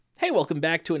Hey, welcome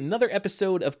back to another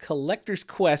episode of Collector's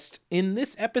Quest. In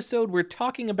this episode, we're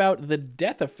talking about the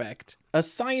death effect, a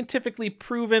scientifically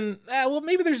proven,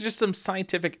 maybe there's just some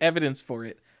scientific evidence for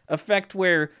it, effect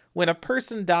where when a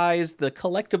person dies, the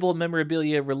collectible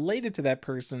memorabilia related to that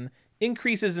person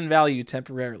increases in value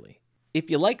temporarily. If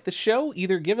you like the show,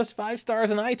 either give us 5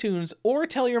 stars on iTunes or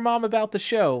tell your mom about the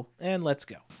show, and let's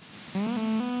go.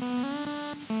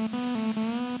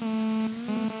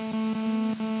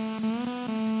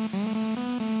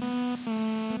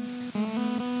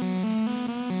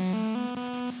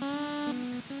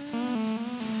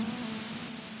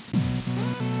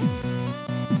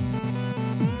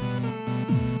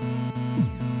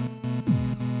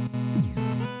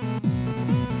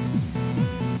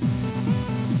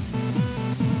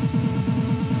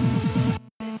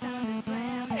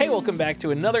 Welcome back to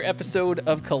another episode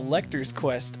of Collector's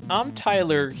Quest. I'm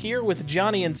Tyler, here with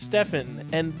Johnny and Stefan,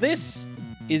 and this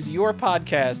is your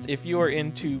podcast if you are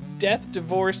into death,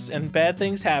 divorce, and bad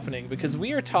things happening, because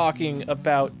we are talking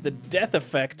about the death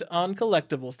effect on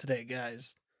collectibles today,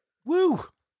 guys. Woo!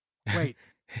 Wait,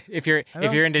 if you're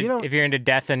into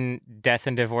death and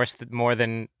divorce more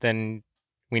than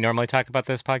we normally talk about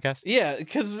this podcast, yeah,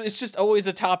 because it's just always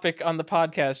a topic on the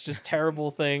podcast, just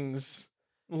terrible things.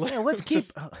 Yeah,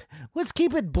 let's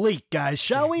keep it bleak, guys,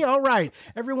 shall we? All right,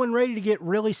 everyone ready to get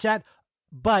really sad?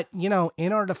 But, in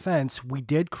our defense, we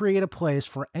did create a place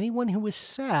for anyone who is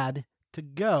sad to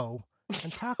go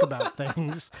and talk about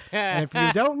things. And if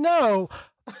you don't know,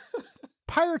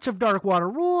 Pirates of Dark Water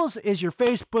Rules is your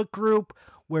Facebook group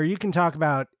where you can talk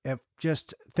about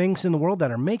just things in the world that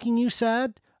are making you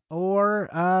sad, or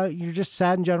you're just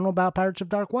sad in general about Pirates of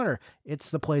Dark Water. It's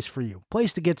the place for you.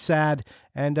 Place to get sad,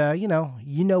 and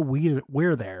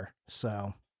we're there.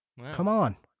 So, wow. Come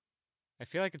on. I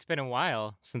feel like it's been a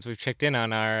while since we've checked in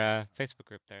on our Facebook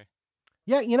group there.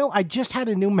 Yeah, I just had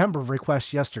a new member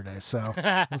request yesterday, so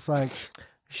it's like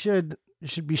should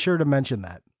be sure to mention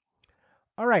that.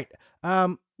 All right,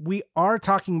 we are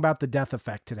talking about the death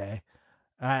effect today.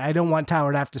 I don't want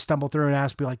Tyler to have to stumble through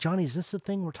and be like, Johnny, is this the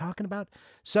thing we're talking about?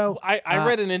 So I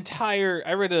read an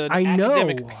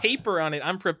academic paper on it.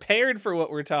 I'm prepared for what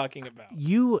we're talking about.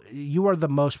 You are the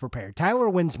most prepared. Tyler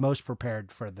wins most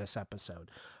prepared for this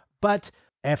episode. But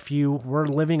if you were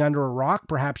living under a rock,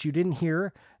 perhaps you didn't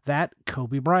hear that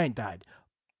Kobe Bryant died.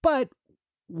 But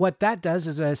what that does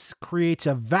is it creates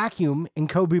a vacuum in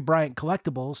Kobe Bryant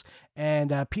collectibles,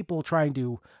 and people trying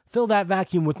to fill that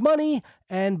vacuum with money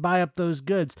and buy up those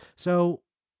goods. So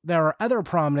there are other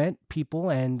prominent people,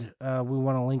 and we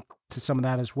want to link to some of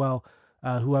that as well,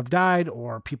 who have died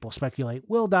or people speculate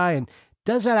will die. And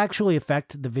does that actually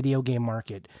affect the video game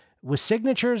market? With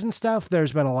signatures and stuff,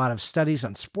 there's been a lot of studies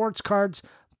on sports cards,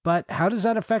 but how does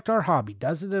that affect our hobby?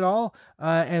 Does it at all?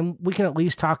 And we can at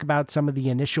least talk about some of the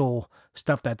initial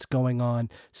stuff that's going on.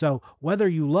 So whether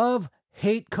you love,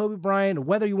 hate Kobe Bryant,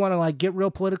 whether you want to get real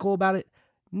political about it,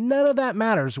 none of that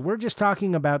matters. We're just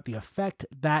talking about the effect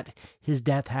that his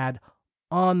death had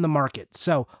on the market.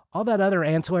 So all that other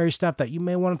ancillary stuff that you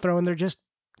may want to throw in there, just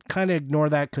kind of ignore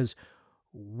that, because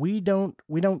we don't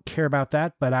care about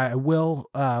that. But I will,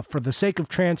 for the sake of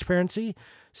transparency,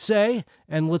 say,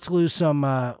 and let's lose some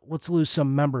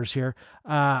members here.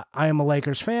 I am a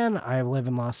Lakers fan. I live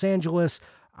in Los Angeles.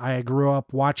 I grew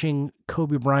up watching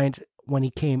Kobe Bryant when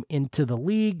he came into the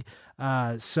league.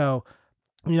 So,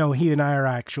 he and I are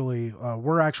actually,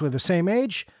 we're actually the same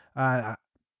age.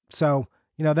 So,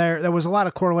 there was a lot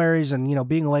of corollaries, and,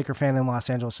 being a Laker fan in Los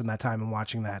Angeles in that time and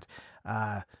watching that,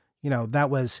 that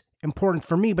was important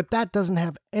for me, but that doesn't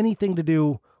have anything to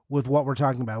do with what we're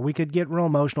talking about. We could get real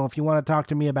emotional. If you want to talk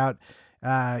to me about,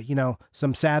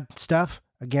 some sad stuff,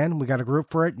 again, we got a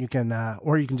group for it. You can,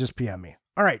 or you can just PM me.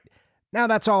 All right. Now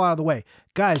that's all out of the way.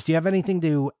 Guys, do you have anything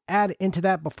to add into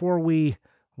that before we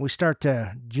start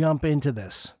to jump into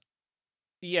this?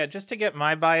 Yeah, just to get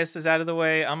my biases out of the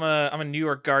way, I'm a New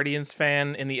York Guardians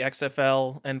fan in the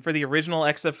XFL, and for the original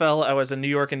XFL, I was a New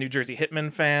York and New Jersey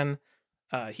Hitmen fan.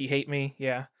 He hate me,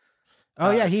 yeah.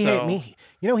 Oh yeah, he hate me.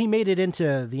 He made it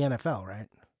into the NFL, right?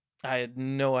 I had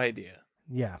no idea.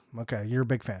 Yeah, okay, you're a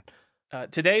big fan.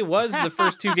 Today was the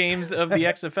first 2 games of the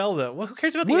XFL, though. Well, who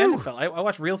cares about the NFL? I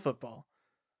watch real football.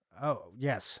 Oh,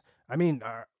 yes. I mean,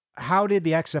 how did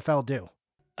the XFL do?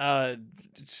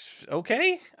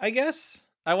 Okay, I guess.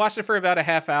 I watched it for about a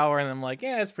half hour, and I'm like,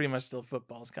 yeah, it's pretty much still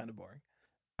football. It's kind of boring.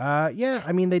 Yeah,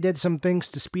 I mean, they did some things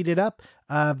to speed it up.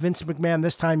 Vince McMahon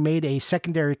this time made a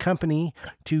secondary company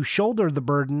to shoulder the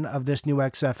burden of this new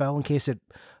XFL in case it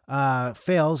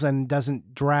fails and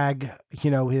doesn't drag,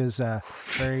 his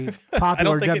very popular I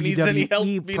don't think WWE it needs any help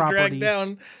being property dragged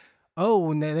down.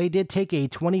 Oh, and they did take a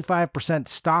 25%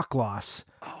 stock loss.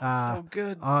 So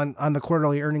good on the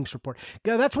quarterly earnings report.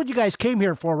 That's what you guys came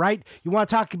here for, right? You want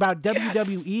to talk about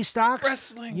WWE stocks?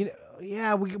 Wrestling.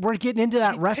 We're getting into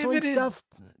that wrestling stuff.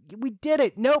 We did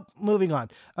it. Nope. Moving on.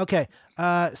 Okay.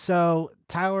 So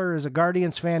Tyler is a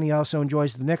Guardians fan. He also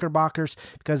enjoys the Knickerbockers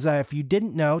because if you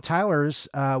didn't know, Tyler's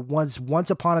once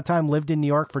upon a time lived in New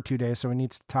York for 2 days, so he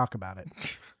needs to talk about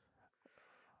it.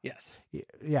 Yes.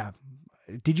 Yeah.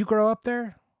 Did you grow up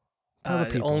there?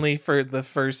 Only for the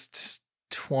first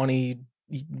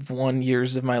 21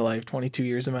 years of my life, 22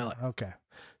 years of my life. Okay.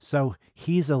 So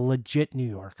he's a legit New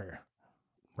Yorker,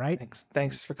 right?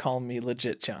 Thanks for calling me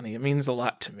legit, Johnny. It means a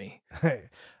lot to me.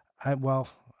 I'm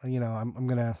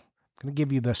gonna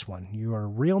give you this one. You are a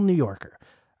real New Yorker.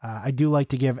 I do like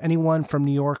to give anyone from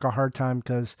New York a hard time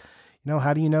because,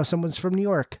 how do you know someone's from New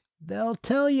York? They'll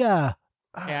tell you. Yeah,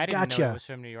 I didn't know he was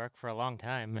from New York for a long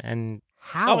time. And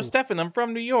how? Oh, Stefan, I'm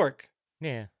from New York.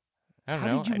 Yeah. I don't know.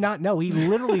 How did you not know? He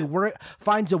literally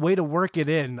finds a way to work it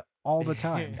in all the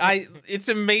time. It's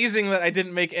amazing that I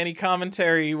didn't make any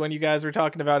commentary when you guys were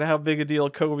talking about how big a deal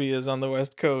Kobe is on the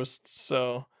West Coast.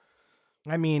 So,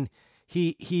 I mean,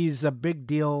 he's a big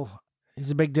deal. He's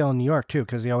a big deal in New York too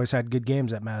because he always had good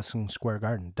games at Madison Square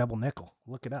Garden. Double nickel.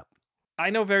 Look it up.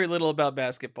 I know very little about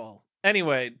basketball.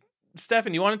 Anyway,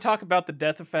 Stefan, you want to talk about the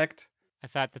death effect? I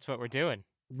thought that's what we're doing.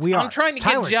 I'm trying to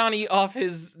get Johnny off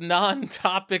his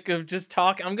non-topic of just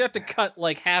talk. I'm going to have to cut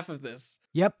like half of this.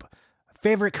 Yep.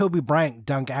 Favorite Kobe Bryant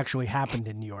dunk actually happened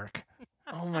in New York.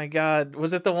 Oh my God.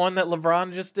 Was it the one that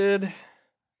LeBron just did?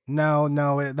 No,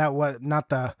 that was not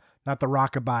the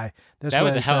rockabye. That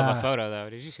was a hell of a photo though.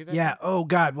 Did you see that? Yeah. Oh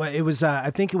God. Well, it was,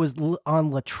 I think it was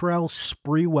on Latrell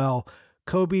Sprewell.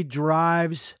 Kobe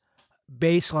drives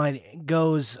baseline,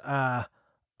 goes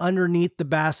underneath the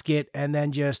basket and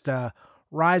then just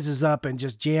rises up and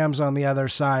just jams on the other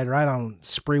side right on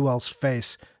Sprewell's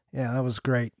face. Yeah, that was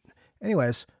great.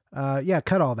 Anyways,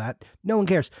 cut all that. No one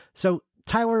cares. So,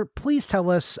 Tyler, please tell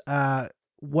us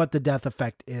what the death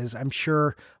effect is. I'm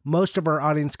sure most of our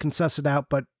audience can suss it out,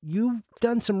 but you've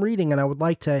done some reading and I would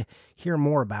like to hear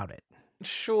more about it.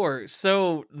 Sure.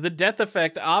 So, the death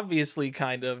effect obviously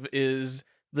kind of is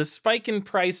the spike in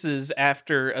prices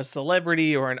after a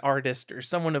celebrity or an artist or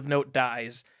someone of note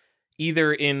dies,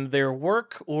 either in their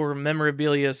work or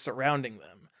memorabilia surrounding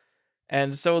them.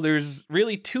 And so there's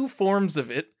really two forms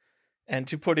of it. And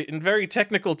to put it in very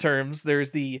technical terms,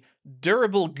 there's the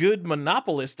durable good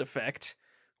monopolist effect,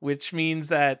 which means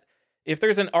that if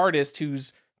there's an artist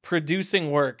who's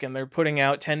producing work and they're putting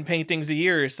out 10 paintings a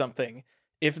year or something,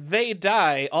 if they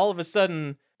die, all of a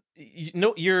sudden,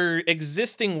 your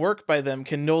existing work by them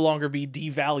can no longer be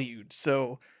devalued.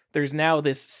 So there's now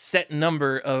this set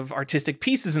number of artistic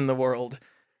pieces in the world.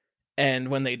 And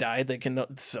when they die,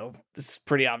 so it's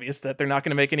pretty obvious that they're not going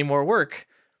to make any more work.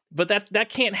 But that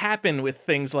can't happen with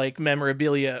things like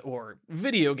memorabilia or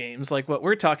video games like what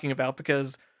we're talking about,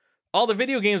 because all the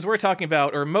video games we're talking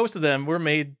about, or most of them, were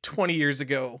made 20 years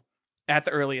ago at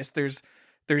the earliest. There's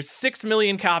 6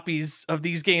 million copies of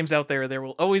these games out there. There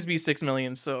will always be 6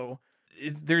 million. So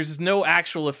there's no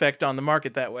actual effect on the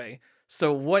market that way.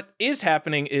 So what is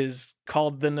happening is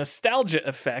called the nostalgia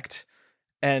effect.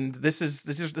 And this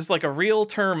is like a real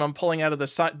term I'm pulling out of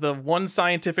the one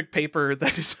scientific paper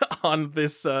that is on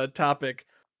this topic.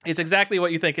 It's exactly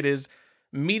what you think it is.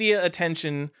 Media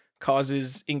attention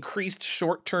causes increased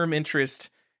short-term interest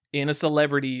in a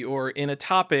celebrity or in a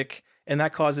topic, and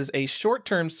that causes a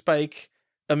short-term spike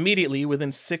immediately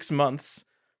within 6 months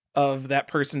of that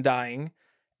person dying.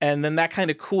 And then that kind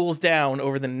of cools down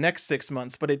over the next 6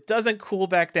 months, but it doesn't cool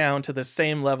back down to the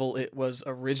same level it was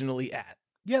originally at.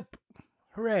 Yep.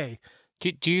 Hooray.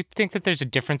 Do you think that there's a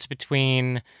difference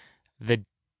between the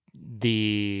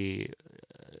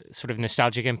sort of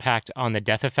nostalgic impact on the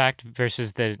death effect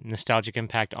versus the nostalgic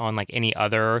impact on like any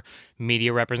other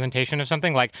media representation of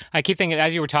something? Like I keep thinking,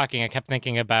 as you were talking, I kept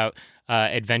thinking about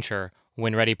Adventure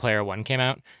when Ready Player One came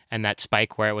out, and that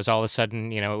spike where it was all of a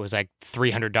sudden, it was like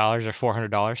 $300 or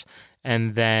 $400,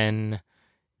 and then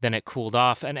it cooled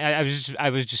off. And I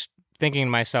was just thinking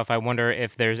to myself, I wonder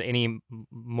if there's any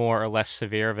more or less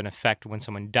severe of an effect when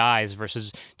someone dies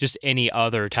versus just any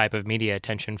other type of media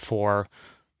attention for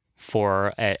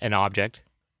an object.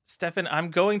 Stefan, I'm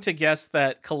going to guess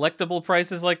that collectible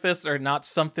prices like this are not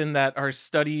something that are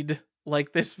studied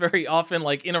like this very often,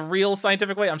 like in a real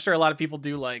scientific way. I'm sure a lot of people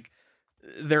do like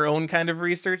their own kind of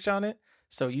research on it.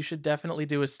 So you should definitely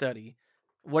do a study.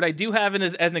 What I do have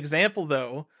as an example,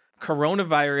 though,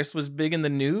 coronavirus was big in the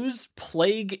news.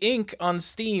 Plague Inc. on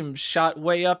Steam shot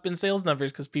way up in sales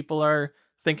numbers because people are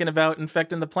thinking about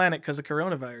infecting the planet because of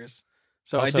coronavirus.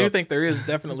 So Also- I do think there is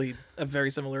definitely a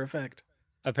very similar effect.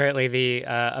 Apparently, the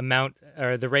amount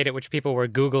or the rate at which people were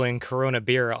Googling Corona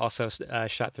beer also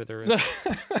shot through the roof.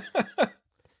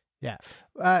 Yeah.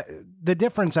 The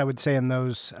difference I would say in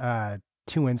those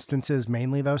two instances,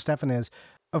 mainly though, Stefan, is,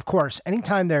 of course,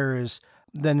 anytime there's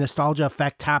the nostalgia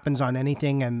effect happens on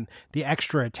anything and the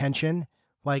extra attention,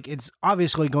 like it's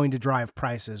obviously going to drive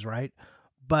prices, right?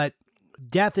 But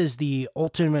death is the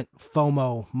ultimate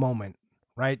FOMO moment,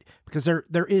 right? Because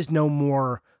there is no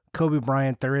more Kobe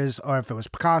Bryant. There is, or if it was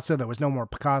Picasso, there was no more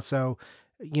Picasso.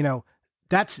 You know,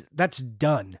 that's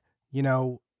done. You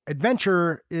know,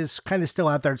 adventure is kind of still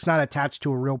out there. It's not attached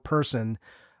to a real person.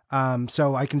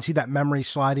 So I can see that memory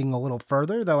sliding a little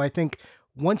further, though I think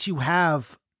once you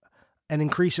have an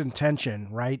increase in tension,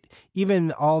 right?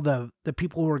 Even all the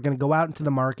people who are going to go out into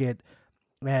the market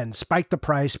and spike the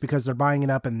price because they're buying it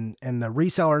up and the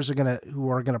resellers who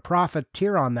are going to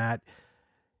profiteer on that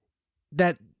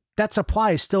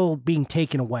supply is still being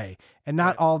taken away, and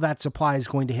not all that supply is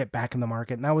going to hit back in the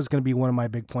market. And that was going to be one of my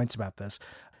big points about this.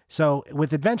 So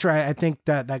with adventure, I think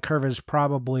that curve is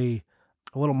probably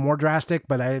a little more drastic,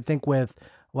 but I think with,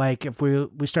 like, if we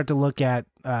start to look at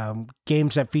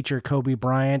games that feature Kobe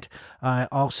Bryant,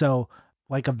 also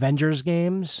like Avengers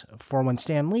games for when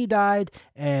Stan Lee died,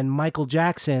 and Michael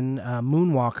Jackson,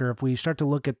 Moonwalker, if we start to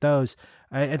look at those,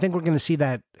 I think we're going to see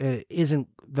that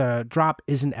the drop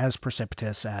isn't as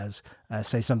precipitous as,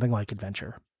 say, something like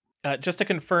Adventure. Just to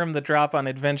confirm the drop on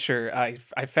Adventure,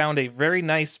 I found a very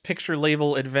nice picture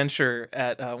label Adventure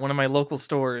at one of my local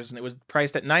stores, and it was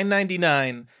priced at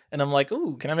 $9.99. And I'm like,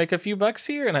 ooh, can I make a few bucks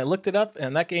here? And I looked it up,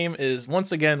 and that game is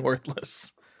once again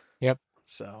worthless. Yep.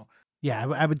 So yeah,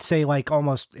 I would say like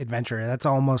almost Adventure. That's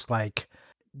almost like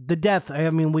the death.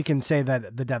 I mean, we can say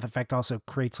that the death effect also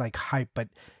creates like hype, but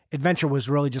Adventure was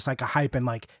really just like a hype, and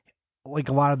like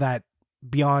a lot of that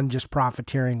beyond just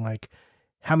profiteering, like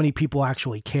how many people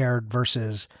actually cared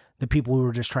versus the people who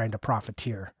were just trying to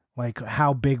profiteer. Like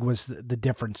how big was the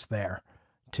difference there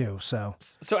too. So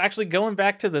actually going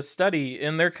back to the study,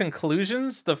 in their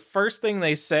conclusions, the first thing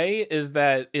they say is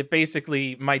that it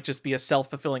basically might just be a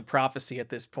self-fulfilling prophecy at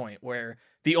this point, where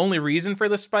the only reason for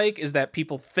the spike is that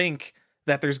people think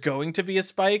that there's going to be a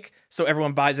spike, so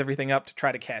everyone buys everything up to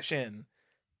try to cash in.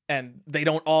 And they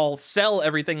don't all sell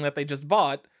everything that they just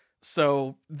bought,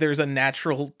 so there's a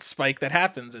natural spike that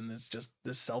happens, and it's just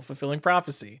this self-fulfilling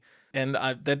prophecy. And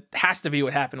that has to be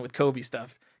what happened with Kobe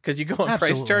stuff, because you go on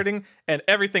price charting, and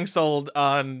everything sold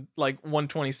on like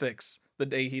 126 the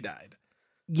day he died.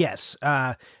 Yes,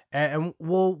 and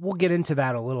we'll get into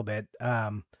that a little bit.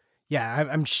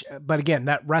 Yeah, but again,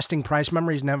 that resting price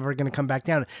memory is never going to come back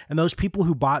down. And those people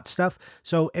who bought stuff,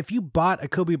 so if you bought a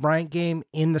Kobe Bryant game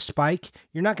in the spike,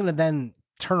 you're not going to then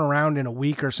turn around in a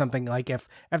week or something. Like if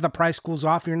the price cools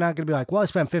off, you're not going to be like, well, I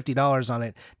spent $50 on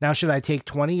it. Now should I take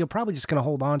 20? You're probably just going to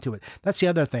hold on to it. That's the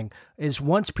other thing, is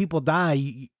once people die,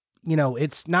 you know,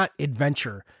 it's not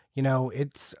Adventure. You know,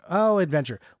 it's,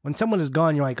 Adventure. When someone is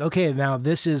gone, you're like, okay, now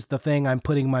this is the thing I'm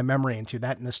putting my memory into.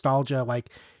 That nostalgia, like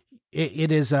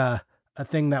it is a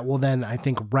thing that will then, I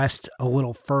think, rest a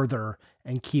little further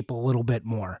and keep a little bit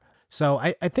more. So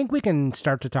I think we can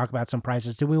start to talk about some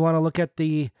prices. Do we want to look at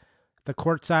the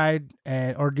court side,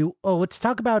 let's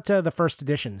talk about the first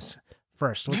editions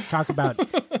first. Let's talk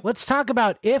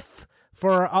about if,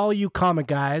 for all you comic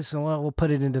guys, and we'll put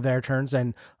it into their terms,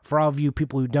 and for all of you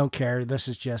people who don't care, this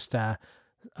is just a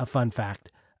fun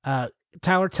fact.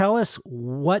 Tyler, tell us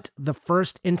what the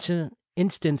first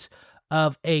instance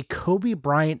of a Kobe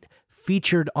Bryant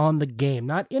featured on the game,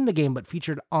 not in the game, but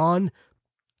featured on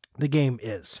the game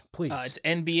is, please. It's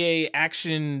NBA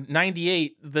Action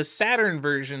 98, the Saturn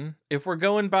version. If we're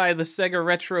going by the Sega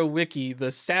Retro Wiki,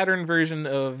 the Saturn version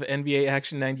of NBA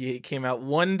Action 98 came out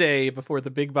one day before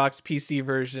the big box PC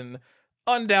version.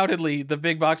 Undoubtedly, the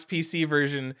big box PC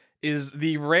version is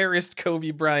the rarest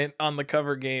Kobe Bryant on the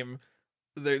cover game.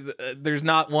 There's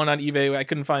not one on eBay. I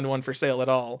couldn't find one for sale at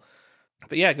all.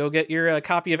 But yeah, go get your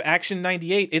copy of Action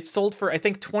 98. It sold for, I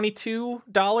think,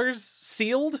 $22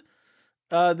 sealed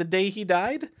the day he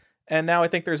died. And now I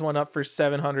think there's one up for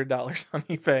 $700 on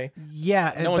eBay.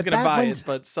 Yeah. No one's going to buy it,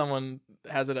 but someone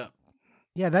has it up.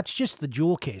 Yeah, that's just the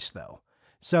jewel case, though.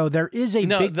 So there is a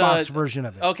big box version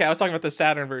of it. Okay, I was talking about the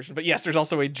Saturn version. But yes, there's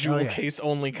also a jewel case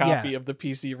only copy of the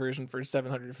PC version for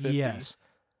 $750. Yes.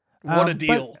 What a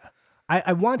deal.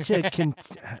 I want to...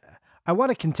 I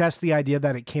want to contest the idea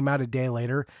that it came out a day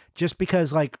later, just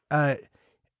because, like,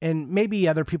 and maybe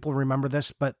other people remember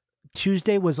this, but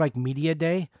Tuesday was like media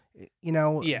day, you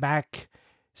know, back.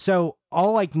 So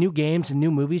all like new games and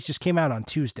new movies just came out on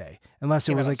Tuesday, unless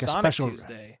it was like a Sonic special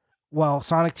Tuesday. well,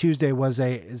 Sonic Tuesday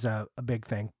is a big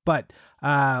thing, but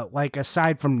like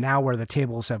aside from now where the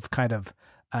tables have kind of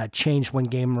changed when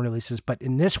game releases, but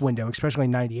in this window, especially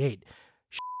in '98,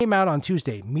 came out on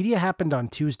Tuesday. Media happened on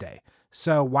Tuesday,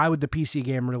 so why would the PC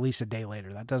game release a day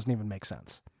later? That doesn't even make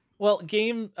sense. Well,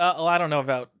 I don't know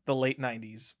about the late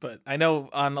 90s, but I know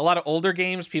on a lot of older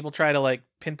games, people try to like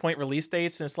pinpoint release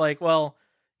dates, and it's like, well,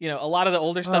 a lot of the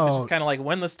older stuff is just kind of like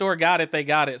when the store got it, they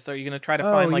got it. So you're going to try to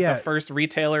find like the first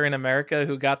retailer in America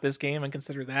who got this game and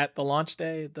consider that the launch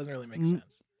day? It doesn't really make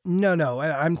sense. No.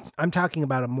 I'm talking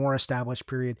about a more established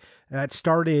period that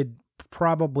started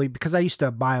probably because I used to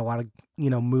buy a lot of,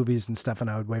 movies and stuff, and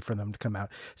I would wait for them to come out.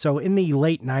 So in the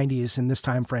late 90s, in this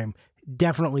time frame,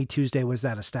 definitely Tuesday was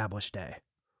that established day.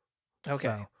 Okay.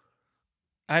 So.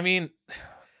 I mean,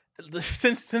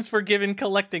 since we're giving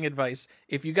collecting advice,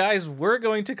 if you guys were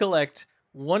going to collect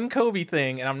one Kobe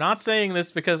thing, and I'm not saying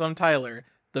this because I'm Tyler,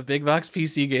 the big box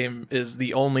PC game is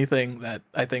the only thing that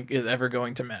I think is ever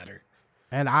going to matter.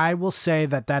 And I will say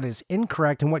that is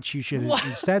incorrect, and what you should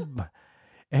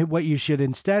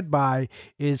instead buy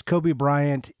is Kobe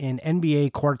Bryant in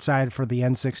NBA courtside for the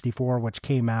N64, which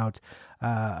came out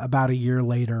about a year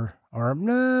later, or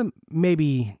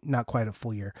maybe not quite a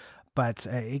full year, but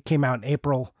it came out in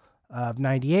April of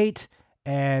 '98,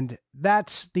 and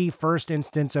that's the first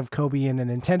instance of Kobe in a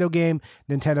Nintendo game.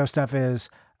 Nintendo stuff is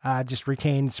just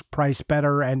retains price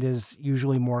better and is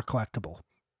usually more collectible.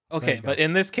 Okay, but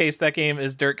in this case, that game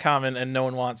is dirt common and no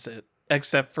one wants it,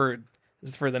 except for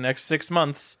the next 6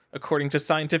 months. According to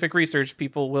scientific research,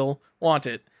 people will want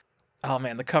it. Oh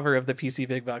man, the cover of the PC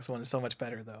Big Box one is so much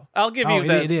better, though. I'll give you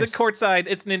the courtside.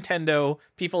 It's Nintendo.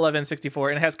 People love N64,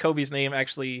 and it has Kobe's name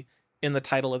actually in the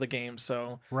title of the game.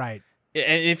 So right,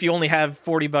 and if you only have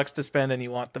 $40 to spend and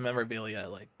you want the memorabilia,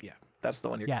 that's the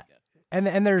one you're gonna get.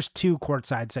 And there's 2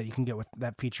 courtsides that you can get with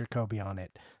that feature Kobe on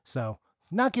it. So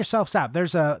knock yourselves out.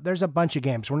 There's a bunch of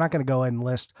games. We're not going to go and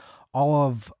list all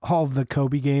of the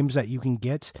Kobe games that you can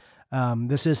get.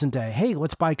 This isn't a, hey,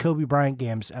 let's buy Kobe Bryant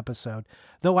games episode.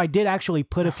 Though I did actually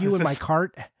put a few in my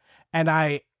cart, and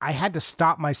I had to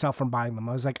stop myself from buying them.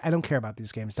 I was like, I don't care about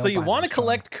these games. So you want to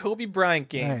collect Kobe Bryant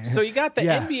games. So you got the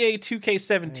NBA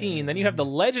 2K17, then you have the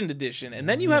Legend Edition, and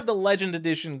then you have the Legend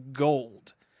Edition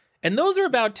Gold. And those are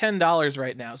about $10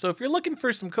 right now. So if you're looking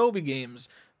for some Kobe games,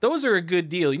 those are a good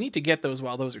deal. You need to get those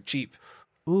while those are cheap.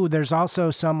 Ooh, there's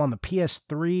also some on the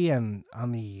PS3 and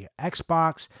on the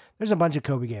Xbox. There's a bunch of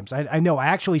Kobe games. I know. I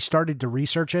actually started to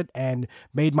research it and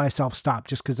made myself stop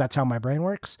just because that's how my brain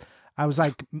works. I was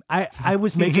like, I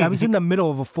was in the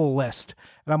middle of a full list,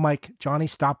 and I'm like, Johnny,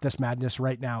 stop this madness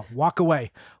right now. Walk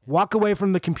away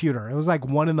from the computer. It was like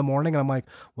 1 a.m, and I'm like,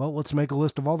 well, let's make a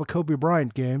list of all the Kobe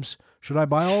Bryant games. Should I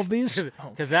buy all of these?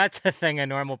 Because that's a thing a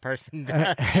normal person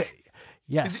does.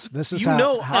 Yes, this is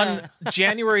on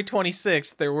January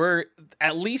 26th, there were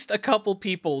at least a couple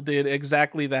people did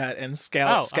exactly that and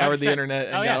scoured the internet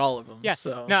and got all of them. Yeah.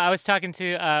 So. No, I was talking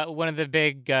to one of the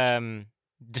big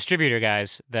distributor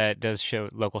guys that does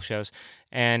local shows,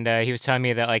 and he was telling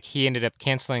me that like he ended up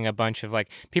canceling a bunch of like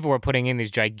people were putting in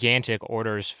these gigantic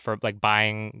orders for like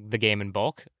buying the game in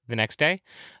bulk the next day,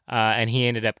 and he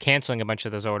ended up canceling a bunch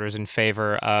of those orders in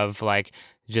favor of like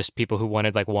just people who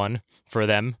wanted like one for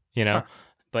them, Huh.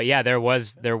 But yeah, there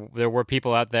were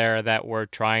people out there that were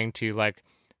trying to like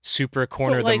super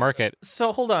corner the market.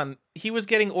 So hold on, he was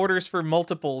getting orders for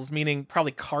multiples, meaning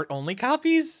probably cart only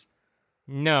copies.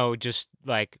 No, just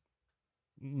like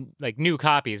new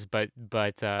copies, but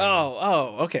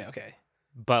okay.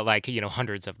 But like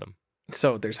hundreds of them.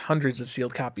 So there's hundreds of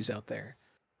sealed copies out there.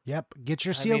 Yep, get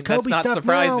your sealed Kobe stuff. That's not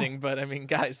surprising, now. But I mean,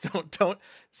 guys, don't.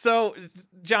 So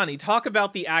Johnny, talk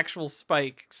about the actual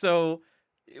spike. So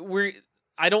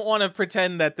I don't want to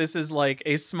pretend that this is like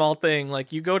a small thing.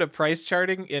 Like you go to price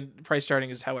charting, and price charting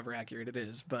is however accurate it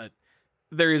is, but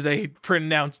there is a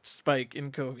pronounced spike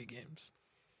in Kobe games.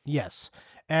 Yes.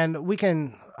 And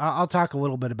I'll talk a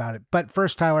little bit about it. But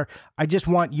first, Tyler, I just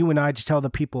want you and I to tell the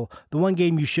people the one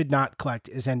game you should not collect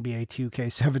is NBA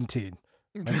 2K17.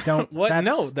 What?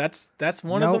 No, that's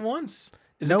one of the ones.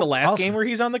 Is it the last game where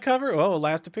he's on the cover? Oh,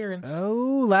 last appearance.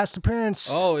 Oh, last appearance.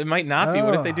 Oh, it might not be.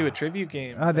 What if they do a tribute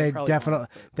game? They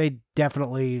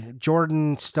definitely,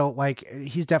 Jordan still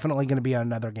he's definitely going to be on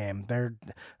another game.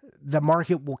 The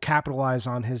market will capitalize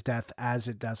on his death as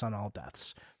it does on all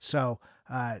deaths. So,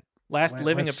 last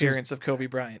living appearance of Kobe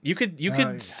Bryant. You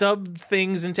could sub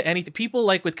things into anything. People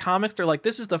like with comics, they're like,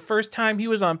 this is the first time he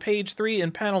was on page 3 in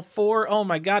panel 4. Oh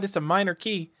my God, it's a minor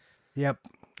key. Yep.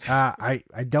 I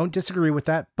don't disagree with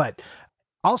that, but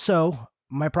also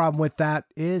my problem with that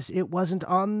is it wasn't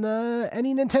on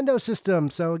any Nintendo system.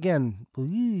 So again,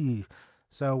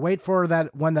 So wait for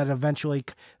that one that eventually,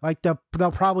 like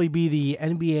they'll probably be the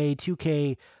NBA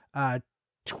 2K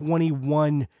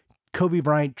 21 Kobe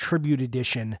Bryant tribute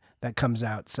edition that comes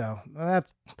out. So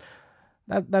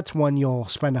that's one you'll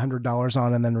spend $100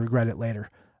 on and then regret it later.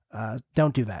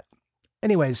 Don't do that.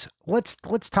 Anyways, let's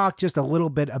talk just a little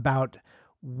bit about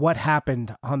what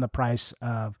happened on the price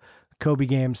of Kobe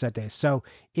games that day. So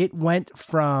it went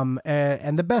from,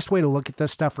 and the best way to look at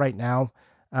this stuff right now,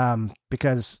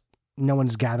 because no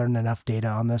one's gathering enough data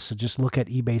on this, so just look at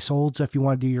eBay solds if you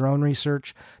want to do your own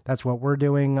research. That's what we're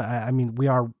doing. I mean, we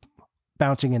are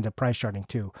bouncing into price charting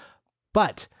too.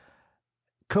 But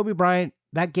Kobe Bryant,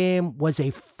 that game was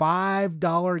a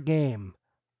 $5 game.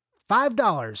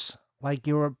 $5. Like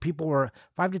people were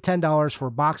 $5 to $10 for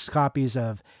boxed copies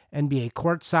of NBA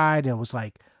Courtside. It was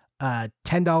like a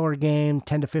 $10 game,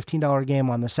 $10 to $15 game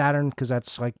on the Saturn, because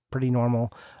that's like pretty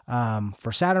normal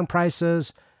for Saturn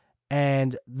prices.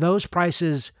 And those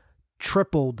prices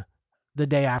tripled the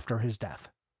day after his death.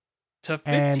 To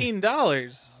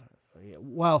 $15.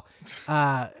 Well,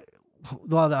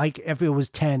 like if it was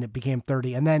 10, it became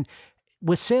 30. And then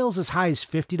with sales as high as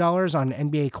 $50 on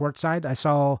NBA Courtside, I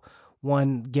saw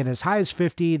one get as high as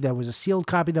 50. There was a sealed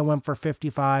copy that went for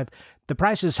 55. The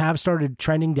prices have started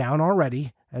trending down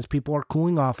already as people are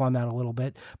cooling off on that a little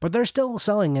bit, but they're still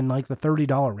selling in like the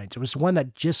 $30 range. It was one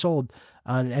that just sold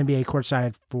on NBA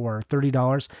Courtside for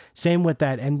 $30. Same with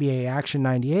that NBA Action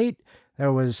 98.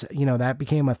 There was, that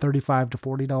became a $35 to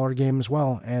 $40 game as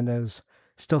well, and is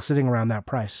still sitting around that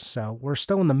price. So we're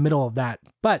still in the middle of that.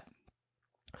 But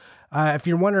if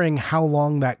you're wondering how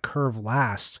long that curve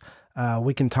lasts,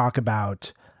 we can talk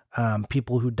about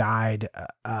people who died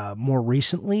more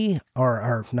recently,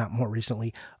 or not more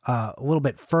recently, a little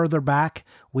bit further back.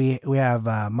 We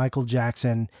have Michael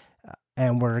Jackson,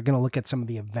 and we're going to look at some of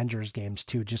the Avengers games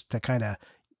too, just to kind of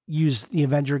use the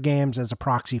Avenger games as a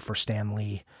proxy for Stan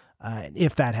Lee,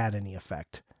 if that had any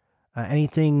effect.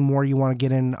 Anything more you want to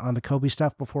get in on the Kobe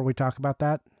stuff before we talk about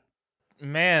that?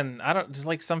 Man, just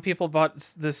like some people bought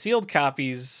the sealed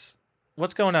copies.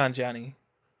 What's going on, Johnny?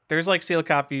 There's like sealed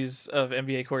copies of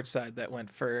NBA Courtside that went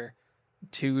for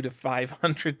 $200 to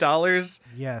 $500.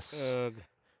 Yes,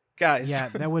 guys. Yeah,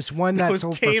 there was one that those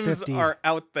sold for games 50. are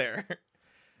out there.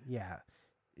 Yeah,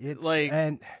 it's like,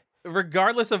 and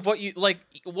regardless of what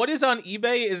what is on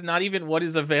eBay is not even what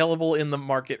is available in the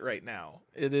market right now.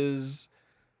 It is,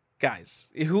 guys.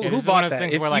 Who bought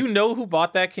that? If you know who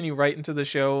bought that, can you write into the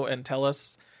show and tell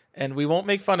us? And we won't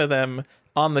make fun of them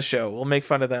on the show. We'll make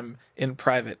fun of them in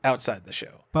private outside the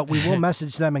show. But we will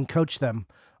message them and coach them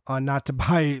on not to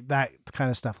buy that kind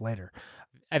of stuff later.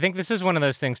 I think this is one of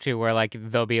those things too, where like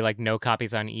there'll be like no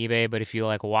copies on eBay, but if you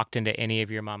like walked into any of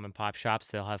your mom and pop shops,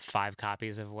 they'll have 5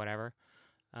 copies of whatever.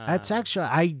 That's actually,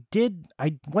 I did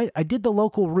the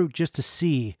local route just to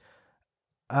see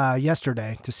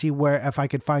yesterday to see if I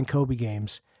could find Kobe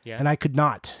games, and I could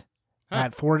not.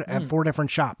 At four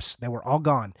different shops. They were all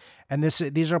gone. And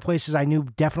these are places I knew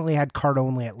definitely had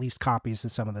card-only at least copies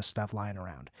of some of this stuff lying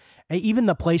around. And even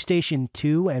the PlayStation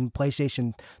 2 and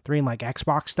PlayStation 3 and like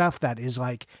Xbox stuff that is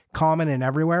like common and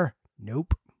everywhere,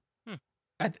 nope.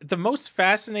 The most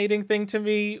fascinating thing to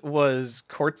me was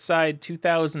Courtside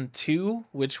 2002,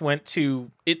 which went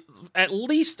to it at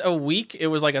least a week. It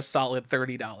was like a solid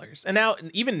 $30.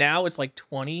 And even now it's like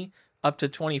 20 up to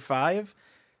 25.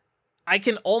 I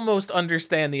can almost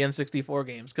understand the N64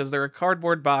 games because they're a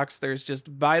cardboard box. There's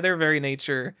just, by their very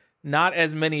nature, not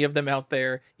as many of them out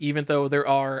there, even though there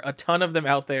are a ton of them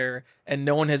out there, and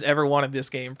no one has ever wanted this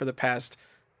game for the past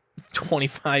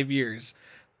 25 years.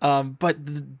 But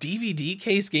the DVD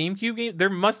case GameCube game, there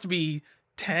must be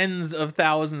tens of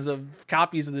thousands of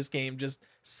copies of this game just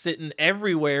sitting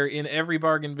everywhere in every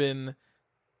bargain bin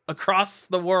across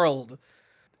the world.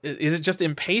 Is it just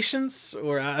impatience,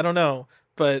 or I don't know,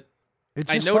 but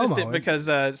I noticed it because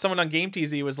someone on Game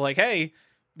TZ was like, hey,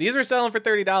 these are selling for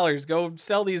 $30. Go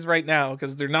sell these right now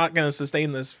because they're not going to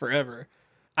sustain this forever.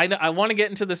 I want to get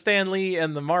into the Stan Lee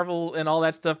and the Marvel and all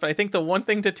that stuff, but I think the one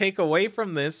thing to take away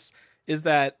from this is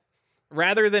that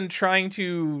rather than trying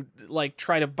to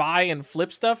try to buy and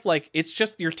flip stuff, it's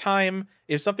just your time.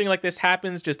 If something like this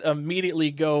happens, just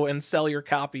immediately go and sell your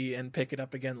copy and pick it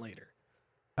up again later.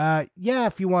 Yeah,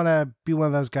 if you want to be one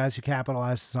of those guys who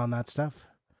capitalizes on that stuff.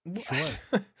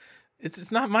 Sure.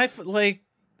 It's not my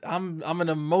I'm an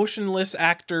emotionless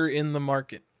actor in the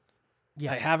market.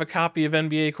 Yeah. I have a copy of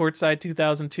NBA Courtside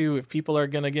 2002. If people are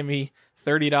going to give me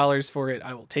 $30 for it,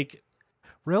 I will take it.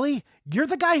 Really? You're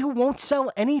the guy who won't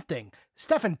sell anything.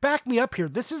 Stefan, back me up here.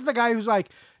 This is the guy who's like,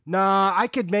 nah, I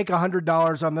could make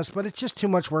 $100 on this, but it's just too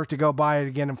much work to go buy it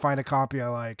again and find a copy I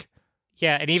like.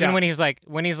 Yeah, and even John-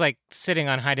 when he's like sitting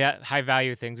on high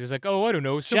value things, he's like, oh, I don't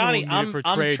know, someone Johnny, will need it for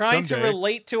I'm trade trying to someday.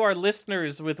 relate to our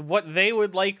listeners with what they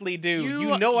would likely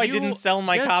do. I You didn't sell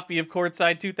my just- copy of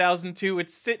Courtside 2002.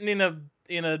 It's sitting in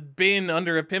a bin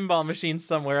under a pinball machine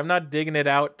somewhere. I'm not digging it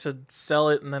out to sell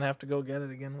it and then have to go get it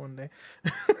again one day.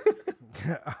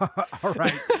 All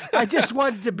right. I just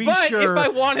wanted to be But sure. if I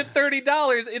wanted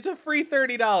 $30, it's a free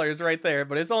 $30 right there,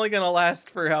 but it's only going to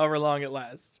last for however long it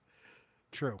lasts.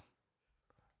 True.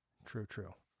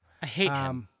 I hate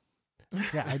him.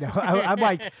 Yeah, I know.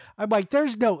 I'm like,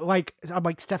 there's no, like, I'm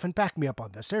like, Stefan, back me up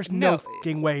on this. There's no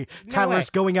fucking way Tyler's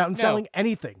going out and selling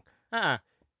anything.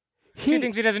 Two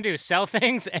things he doesn't do: sell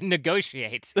things and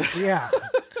negotiate. Yeah.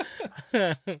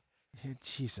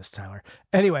 Jesus, Tyler.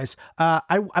 Anyways,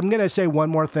 I'm going to say one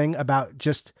more thing about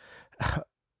just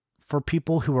for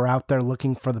people who are out there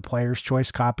looking for the Player's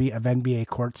Choice copy of NBA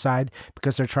Courtside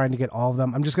because they're trying to get all of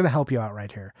them. I'm just going to help you out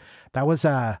right here. That was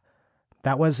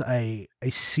a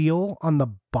seal on the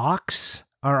box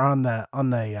or on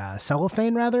the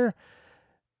cellophane rather.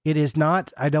 It is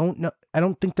not. I don't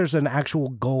think there's an actual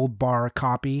gold bar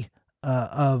copy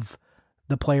of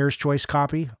the Player's Choice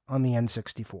copy on the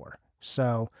N64.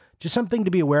 So just something to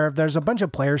be aware of. There's a bunch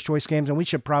of Player's Choice games, and we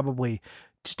should probably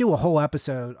just do a whole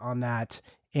episode on that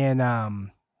in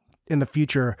the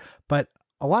future. But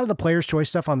a lot of the Player's Choice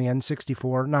stuff on the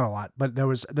N64, not a lot, but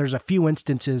there's a few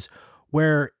instances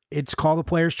where it's called a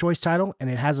Player's Choice title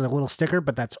and it has a little sticker,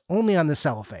 but that's only on the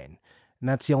cellophane, and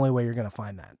that's the only way you're going to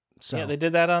find that. So yeah, they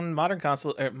did that on modern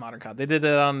console. They did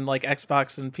that on like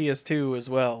Xbox and PS2 as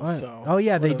well. So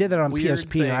yeah, they did that on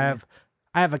PSP. Thing.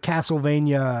 I have a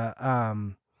Castlevania,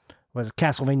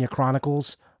 Castlevania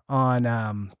Chronicles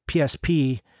on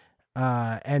PSP,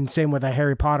 and same with a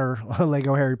Harry Potter,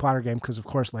 Lego Harry Potter game, because of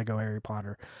course Lego Harry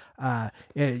Potter,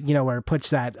 where it puts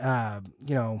that,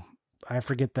 I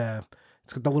forget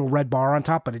it's got the little red bar on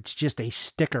top, but it's just a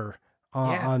sticker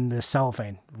on the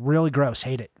cellophane. Really gross.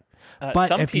 Hate it. But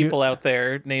some people out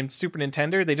there named Super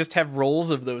Nintendo, they just have rolls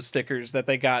of those stickers that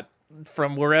they got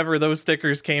from wherever those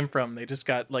stickers came from. They just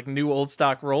got like new old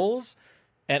stock rolls.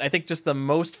 And I think just the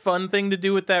most fun thing to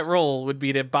do with that roll would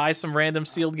be to buy some random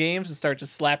sealed games and start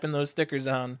just slapping those stickers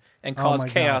on and cause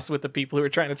chaos with the people who are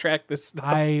trying to track this stuff.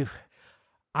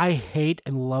 I hate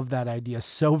and love that idea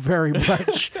so very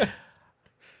much.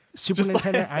 Super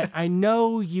Nintendo, I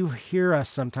know you hear us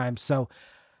sometimes, so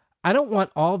I don't want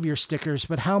all of your stickers,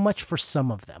 but how much for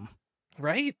some of them?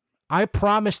 Right? I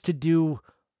promise to do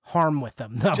harm with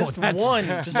them. No, just one.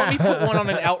 Just let me put one on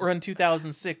an Outrun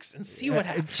 2006 and see what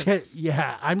happens.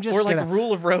 I'm just or like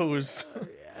Rule of Rose.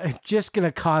 Just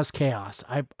gonna cause chaos.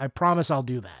 I promise I'll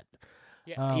do that.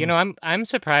 Yeah, I'm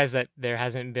surprised that there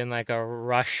hasn't been like a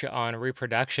rush on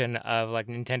reproduction of like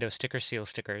Nintendo sticker seal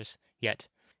stickers yet.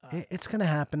 It's gonna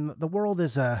happen. The world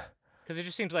is because it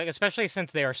just seems like, especially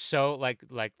since they are so like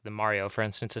the Mario, for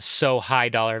instance, is so high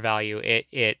dollar value,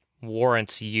 it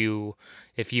warrants you,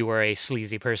 if you were a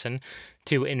sleazy person,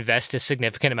 to invest a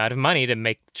significant amount of money to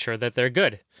make sure that they're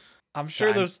good. I'm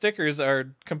sure those stickers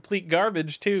are complete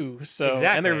garbage too. So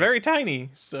and they're very tiny.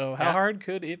 So how hard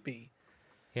could it be?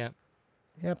 Yeah.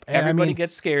 Yep. Everybody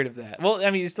gets scared of that. Well,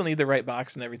 I mean, you still need the right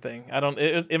box and everything.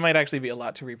 It might actually be a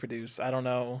lot to reproduce. I don't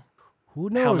know. Who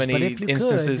knows? How many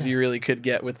instances you really could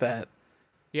get with that?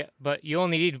 Yeah, but you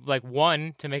only need like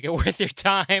one to make it worth your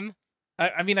time.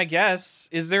 I mean, I guess.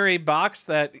 Is there a box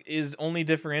that is only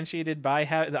differentiated by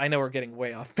I know we're getting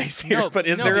way off base here, but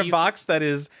is there a box that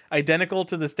is identical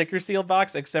to the sticker seal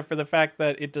box except for the fact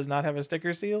that it does not have a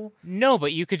sticker seal? No,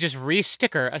 but you could just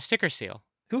re-sticker a sticker seal.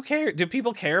 Who cares? Do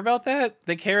people care about that?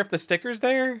 They care if the sticker's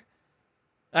there?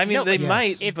 I mean, they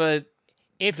might, but...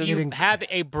 If you had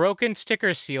a broken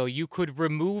sticker seal, you could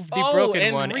remove the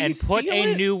broken one and put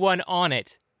a new one on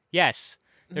it. Yes.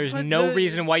 There's no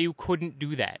reason why you couldn't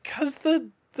do that. Because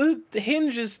the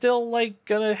hinge is still like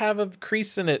gonna have a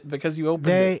crease in it because you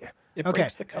opened it. It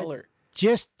breaks the color.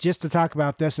 Just to talk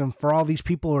about this, and for all these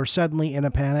people who are suddenly in a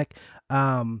panic,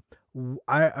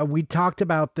 we talked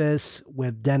about this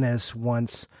with Dennis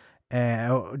once.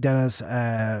 Dennis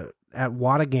at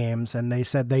Wada Games, and they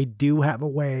said they do have a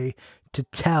way to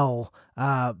tell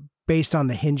based on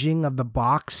the hinging of the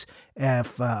box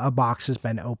if a box has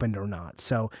been opened or not.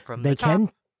 So they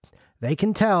can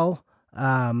tell.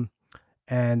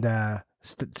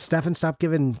 Stefan, stop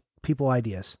giving people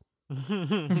ideas.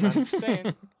 I'm just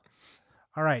saying.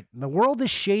 All right, the world is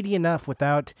shady enough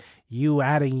without you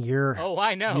adding your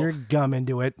your gum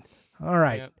into it. All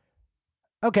right. Yep.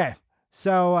 Okay.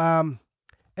 So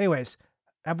anyways,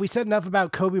 have we said enough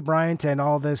about Kobe Bryant and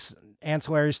all this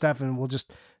ancillary stuff, and we'll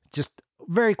just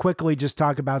very quickly just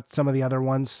talk about some of the other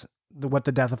ones what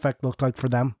the death effect looked like for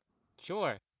them?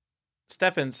 Sure.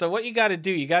 Stefan, so what you got to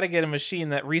do, you got to get a machine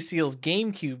that reseals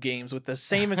GameCube games with the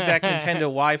same exact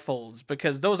Nintendo Y folds,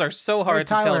 because those are so hard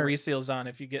to tell Tyler. reseals on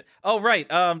if you get... Oh, right.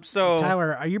 So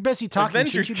Tyler, are you busy talking?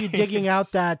 Avengers Shouldn't you be digging out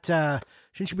that...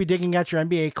 shouldn't you be digging out your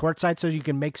NBA courtside so you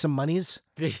can make some monies?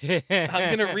 I'm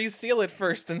going to reseal it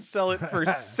first and sell it for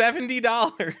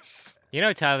 $70. You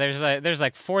know, Tyler, there's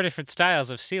like 4 different styles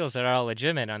of seals that are all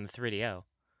legitimate on the 3DO.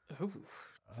 Ooh.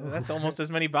 So that's almost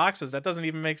as many boxes. That doesn't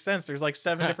even make sense. There's like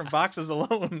 7 different boxes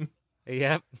alone.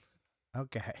 Yep.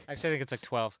 Okay. Actually, I think it's like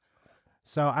 12.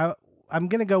 So I'm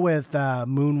going to go with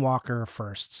Moonwalker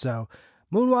first. So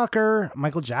Moonwalker,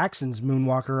 Michael Jackson's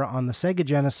Moonwalker on the Sega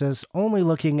Genesis, only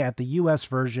looking at the US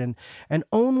version and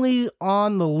only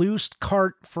on the loose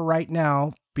cart for right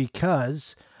now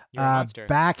because You're a monster.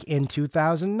 back in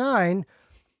 2009,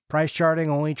 price charting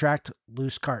only tracked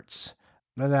loose carts.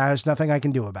 There's nothing I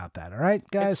can do about that. All right,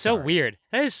 guys? It's so Sorry. weird.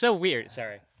 That is so weird.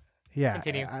 Sorry. Yeah.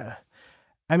 Continue.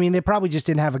 I mean, they probably just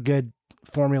didn't have a good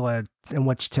formula in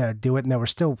which to do it, and they were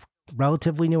still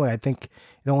relatively new. I think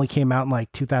it only came out in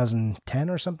like 2010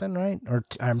 or something, right? Or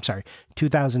I'm sorry,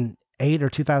 2008 or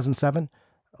 2007,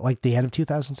 like the end of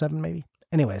 2007, maybe.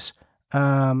 Anyways,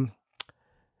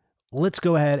 let's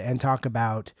go ahead and talk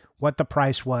about what the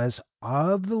price was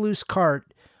of the loose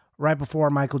cart right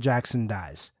before Michael Jackson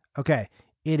dies. Okay,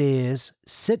 it is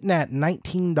sitting at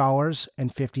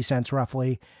 $19.50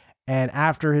 roughly, and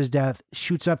after his death,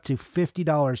 shoots up to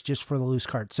 $50 just for the loose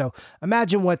cart. So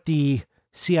imagine what the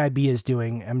CIB is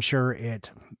doing. I'm sure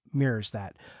it mirrors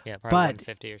that. Yeah, probably But-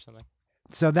 150 or something.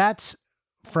 So that's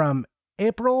from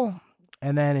April,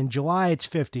 and then in July it's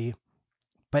 50.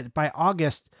 But by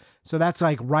August, so that's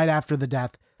like right after the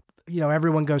death,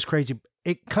 everyone goes crazy.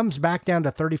 It comes back down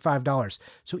to $35.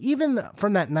 So even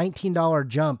from that $19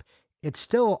 jump, it's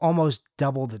still almost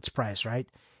doubled its price, right?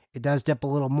 It does dip a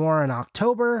little more in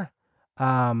October.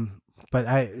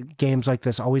 But games like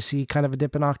this always see kind of a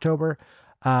dip in October.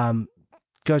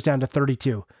 Goes down to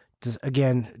 32.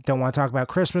 Again, don't want to talk about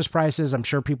Christmas prices. I'm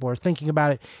sure people are thinking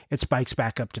about it. It spikes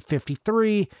back up to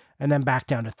 53 and then back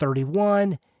down to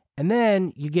 31. And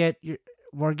then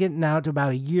we're getting out to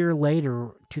about a year later,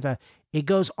 it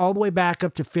goes all the way back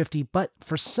up to 50. But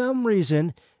for some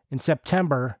reason in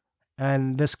September,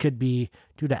 and this could be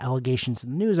due to allegations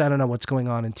in the news, I don't know what's going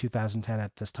on in 2010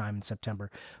 at this time in September,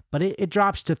 but it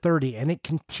drops to 30 and it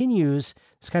continues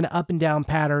this kind of up and down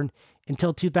pattern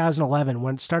until 2011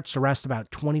 when it starts to rest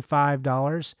about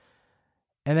 $25.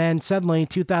 And then suddenly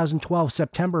 2012,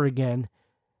 September again,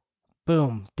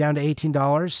 boom, down to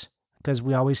 $18 because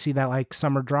we always see that like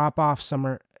summer drop off,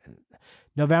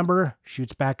 November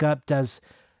shoots back up.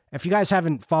 If you guys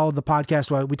haven't followed the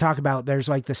podcast, what we talk about, there's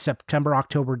like the September,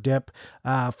 October dip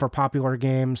for popular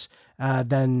games.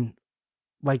 Then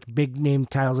like big name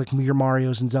titles like your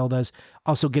Marios and Zeldas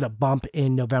also get a bump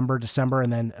in November, December,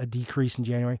 and then a decrease in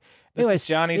January. This Anyways, is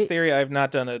Johnny's theory. I have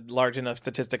not done a large enough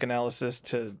statistic analysis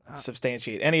to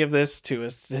substantiate any of this to a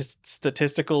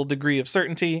statistical degree of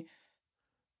certainty.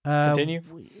 Continue.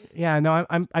 Yeah, no,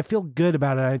 I feel good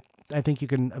about it. I think you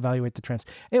can evaluate the trends.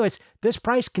 Anyways, this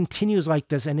price continues like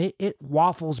this, and it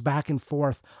waffles back and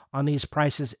forth on these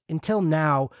prices until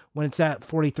now when it's at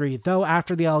 43. Though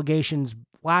after the allegations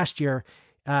last year,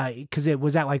 because it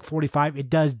was at like 45, it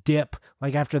does dip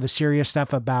like after the serious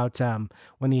stuff about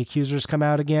when the accusers come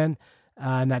out again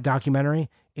in that documentary.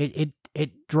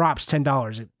 It drops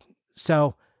 $10.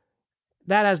 So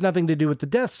that has nothing to do with the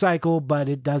death cycle, but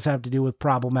it does have to do with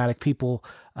problematic people,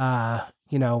 and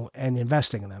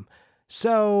investing in them.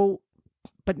 So,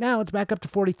 but now it's back up to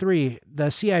 43. The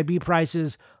CIB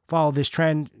prices follow this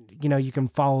trend. You can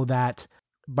follow that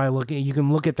by you can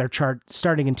look at their chart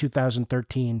starting in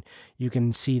 2013. You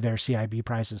can see their CIB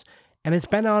prices. And it's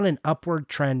been on an upward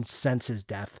trend since his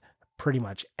death, pretty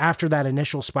much. After that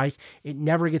initial spike, it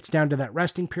never gets down to that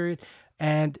resting period.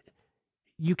 And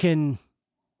you can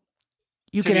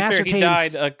ascertain. He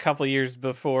died a couple years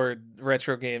before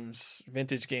retro games,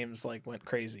 vintage games went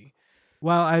crazy.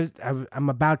 Well, I'm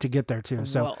about to get there too.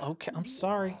 So, well, okay, I'm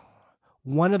sorry.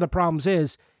 One of the problems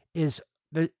is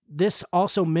that this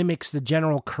also mimics the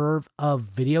general curve of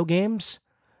video games,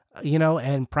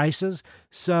 and prices.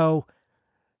 So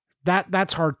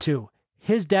that's hard too.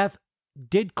 His death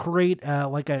did create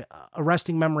a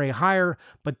resting memory higher,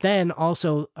 but then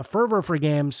also a fervor for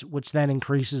games, which then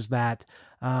increases that.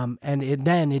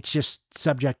 Then it's just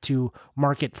subject to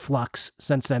market flux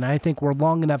since then. I think we're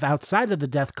long enough outside of the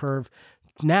death curve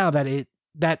now that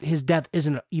his death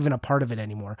isn't even a part of it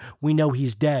anymore. We know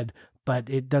he's dead, but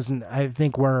it doesn't. I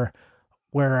think we're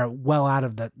well out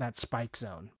of that spike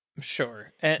zone.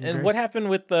 Sure. And Okay. what happened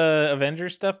with the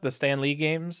Avengers stuff, the Stan Lee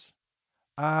games?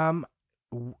 Um,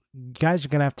 guys, you're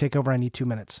gonna have to take over. I need 2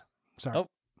 minutes. Sorry. Oh,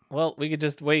 well, we could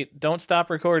just wait. Don't stop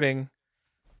recording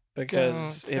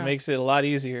because Don't it stop. makes it a lot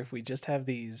easier if we just have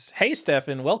these. Hey,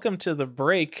 Stefan, welcome to the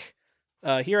break.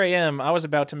 Here I am. I was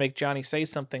about to make Johnny say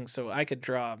something so I could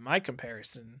draw my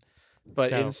comparison. But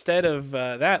So- instead of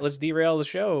that, let's derail the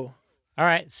show. All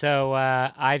right, so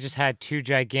I just had 2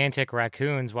 gigantic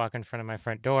raccoons walk in front of my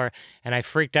front door, and I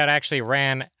freaked out. I actually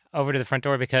ran over to the front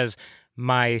door because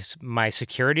my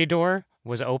security door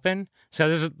was open. So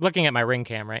this is looking at my Ring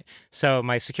cam, right? So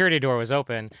my security door was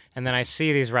open, and then I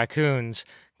see these raccoons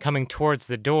coming towards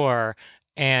the door,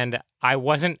 and I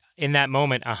wasn't in that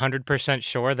moment 100%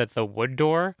 sure that the wood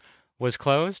door was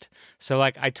closed. So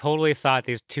like I totally thought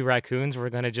these 2 raccoons were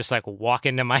going to just like walk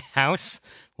into my house,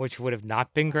 which would have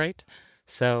not been great.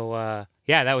 So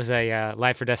yeah, that was a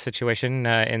life or death situation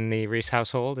in the Reese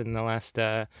household in the last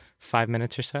 5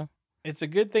 minutes or so. It's a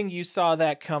good thing you saw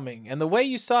that coming. And the way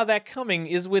you saw that coming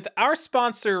is with our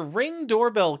sponsor, Ring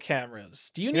doorbell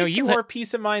cameras. Do you need some more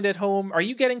peace of mind at home? Are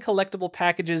you getting collectible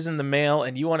packages in the mail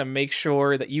and you want to make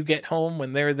sure that you get home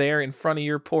when they're there in front of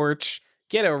your porch?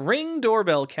 Get a Ring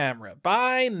doorbell camera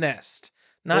by Nest.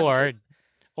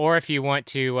 Or if you want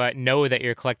to know that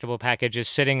your collectible package is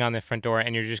sitting on the front door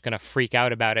and you're just going to freak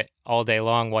out about it all day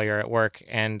long while you're at work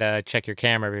and check your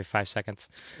camera every 5 seconds.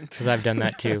 Because I've done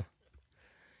that too.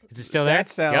 Is it still there? That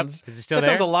sounds, Is it still there?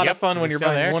 Sounds a lot Yep. of fun Is when it you're still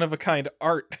buying there? one-of-a-kind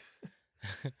art.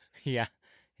 Yeah.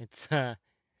 It's,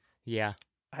 yeah.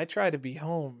 I try to be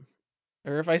home.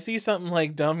 Or if I see something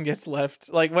like dumb gets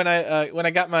left, like when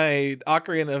I got my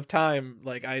Ocarina of Time,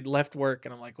 like I left work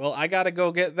and I'm like, well, I gotta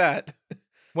go get that.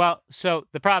 Well, so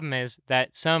the problem is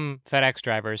that some FedEx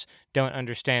drivers don't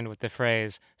understand what the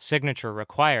phrase signature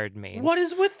required means. What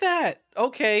is with that?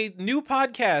 Okay, new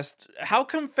podcast. How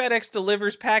come FedEx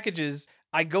delivers packages?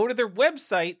 I go to their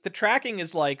website, the tracking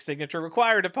is like signature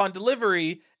required upon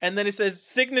delivery, and then it says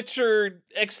signature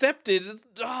accepted.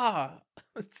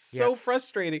 It's so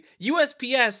frustrating.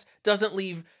 USPS doesn't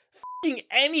leave f***ing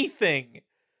anything.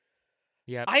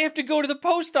 Yep. I have to go to the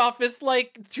post office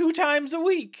like 2 times a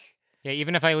week. Yeah,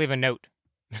 even if I leave a note.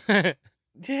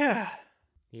 Yeah.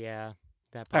 Yeah.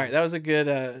 That All right, that was a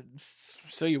good.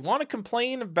 So you want to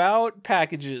complain about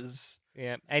packages?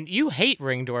 Yeah, and you hate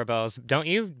Ring doorbells, don't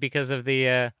you? Because of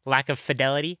the lack of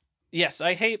fidelity? Yes,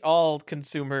 I hate all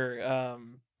consumer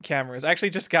cameras. I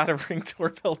actually just got a Ring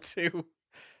doorbell too.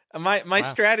 My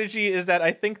strategy is that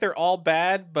I think they're all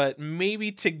bad, but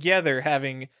maybe together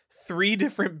having 3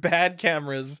 different bad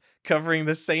cameras covering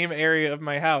the same area of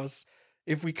my house,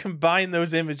 if we combine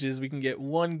those images, we can get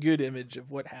one good image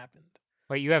of what happened.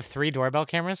 Wait, you have 3 doorbell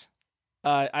cameras?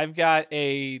 I've got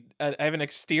I have an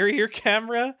exterior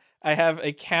camera. I have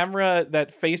a camera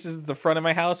that faces the front of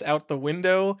my house out the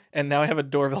window, and now I have a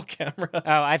doorbell camera. Oh,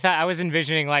 I was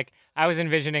envisioning like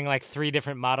 3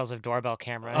 different models of doorbell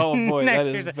camera. Oh boy, that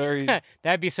is very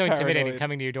that'd be so intimidating paranoid.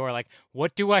 Coming to your door like,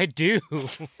 what do I do?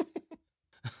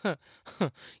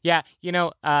 Yeah,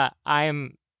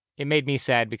 it made me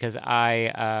sad because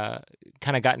I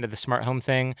kind of got into the smart home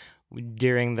thing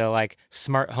during the like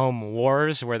smart home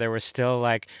wars, where there was still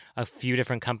like a few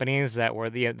different companies that were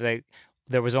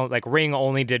there was only like Ring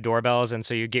only did doorbells, and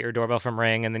so you get your doorbell from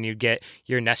Ring, and then you get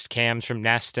your Nest cams from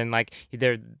Nest, and like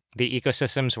the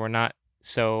ecosystems were not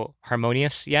so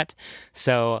harmonious yet.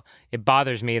 So it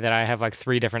bothers me that I have like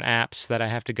 3 different apps that I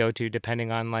have to go to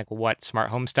depending on like what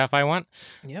smart home stuff I want.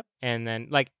 Yep. And then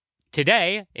like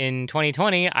today in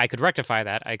 2020, I could rectify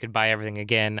that. I could buy everything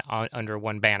again under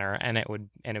one banner, and it would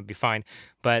be fine.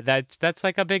 But that's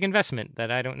like a big investment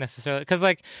that I don't necessarily, because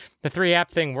like the 3 app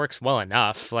thing works well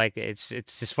enough. Like it's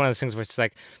just one of those things where it's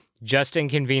like just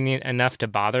inconvenient enough to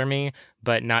bother me,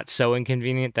 but not so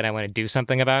inconvenient that I want to do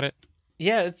something about it.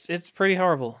 Yeah, it's pretty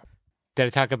horrible. Did I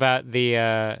talk about the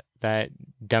that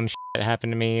dumb shit that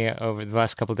happened to me over the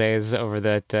last couple of days over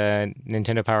that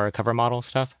Nintendo Power cover model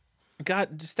stuff?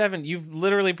 God, Stefan, you've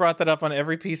literally brought that up on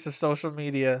every piece of social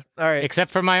media. All right.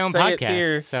 Except for my own say it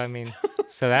here. podcast. So I mean,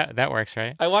 so that works,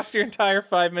 right? I watched your entire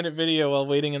 5-minute video while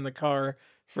waiting in the car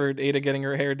for Ada getting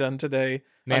her hair done today.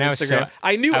 Man, on Instagram.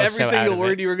 I knew every so single out of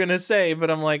word it. you were going to say,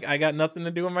 but I'm like, I got nothing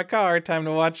to do in my car. Time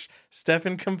to watch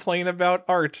Stefan complain about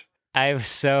art. I was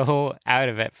so out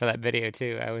of it for that video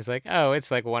too. I was like, oh, it's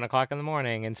like 1:00 in the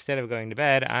morning. Instead of going to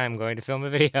bed, I'm going to film a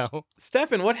video.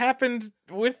 Stefan, what happened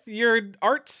with your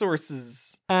art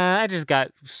sources? I just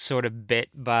got sort of bit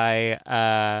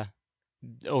by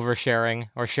oversharing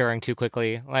or sharing too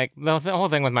quickly. Like the whole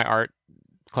thing with my art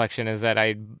collection is that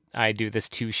I do this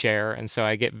to share, and so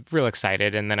I get real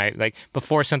excited, and then I like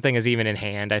before something is even in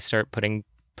hand, I start putting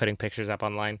putting pictures up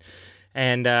online.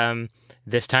 And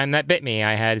this time that bit me.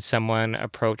 I had someone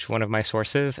approach one of my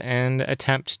sources and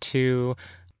attempt to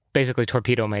basically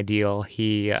torpedo my deal.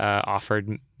 He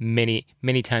offered many,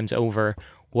 many times over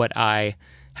what I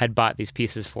had bought these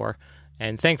pieces for.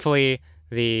 And thankfully,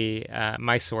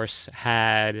 my source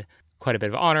had quite a bit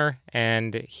of honor,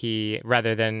 and he,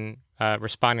 rather than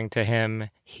responding to him,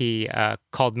 he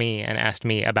called me and asked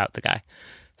me about the guy.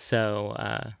 So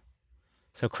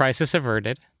crisis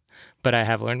averted, but I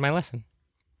have learned my lesson.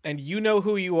 And you know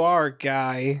who you are,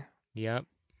 guy. Yep.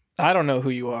 I don't know who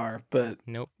you are, but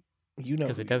Nope. You know,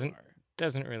 because it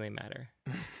doesn't really matter.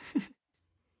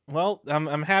 Well,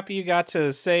 I'm happy you got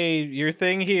to say your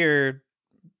thing here,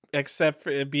 except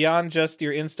for, beyond just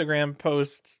your Instagram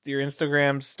posts, your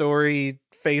Instagram story,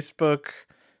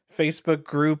 Facebook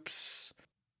groups.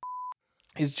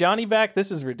 Is Johnny back?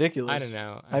 This is ridiculous. I don't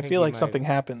know. I feel like something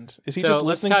happened. Is he just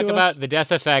listening to us? Let's talk about the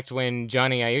death effect when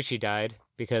Johnny Iucci died,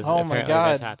 because apparently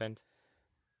that's happened.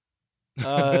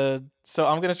 So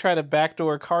I'm gonna try to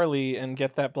backdoor Carly and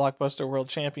get that Blockbuster World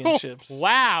Championships.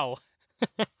 Wow.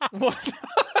 What?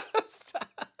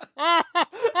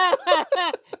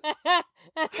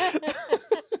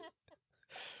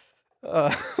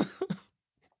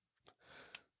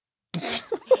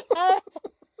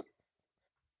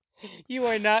 You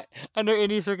are not, under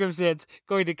any circumstance,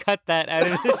 going to cut that out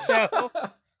of this show.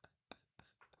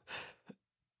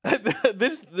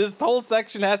 This whole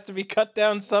section has to be cut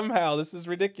down somehow. This is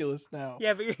ridiculous now.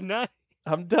 Yeah, but you're not.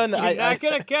 I'm done. You're not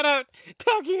gonna cut out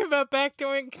talking about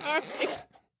backdooring Carly.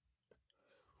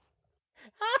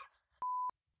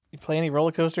 You play any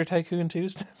Roller Coaster Tycoon 2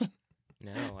 stuff?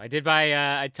 No, I did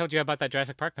buy. I told you about that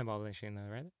Jurassic Park pinball machine, though,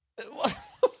 right?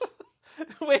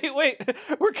 Wait.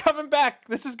 We're coming back.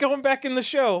 This is going back in the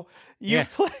show. You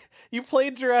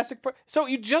played Jurassic Park. So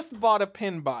you just bought a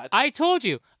Pinbot. I told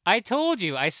you. I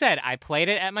said I played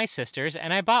it at my sister's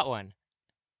and I bought one.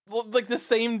 Well, like the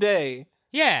same day.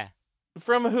 Yeah.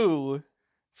 From who?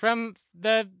 From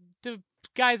the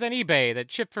guys on eBay that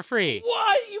ship for free.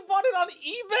 What? You bought it on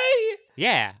eBay?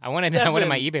 Yeah, I wanted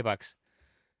my eBay bucks.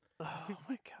 Oh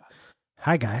my god.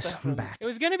 Hi guys, I'm back. It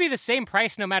was going to be the same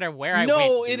price no matter where I went.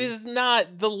 No, it is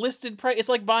not. The listed price. It's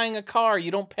like buying a car. You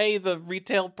don't pay the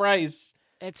retail price.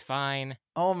 It's fine.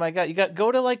 Oh my god,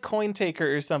 go to like CoinTaker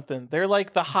or something. They're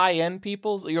like the high-end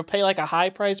people. You'll pay like a high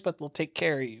price, but they'll take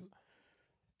care of you.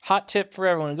 Hot tip for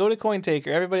everyone. Go to CoinTaker.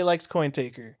 Everybody likes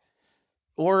CoinTaker.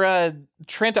 Or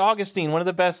Trent Augustine, one of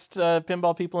the best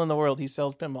pinball people in the world. He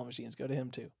sells pinball machines. Go to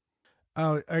him too.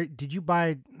 Oh, did you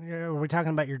buy, are we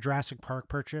talking about your Jurassic Park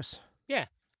purchase? Yeah.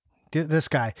 This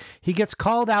guy, he gets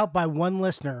called out by one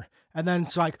listener, and then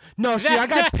it's like, no, see, I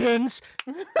got pins.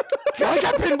 I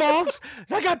got pinballs.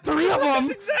 I got 3 of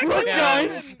them. Exactly Look,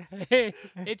 guys.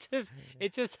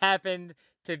 It just happened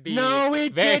to be no,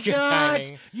 it very did good not.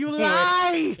 timing. You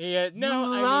lie. Yeah,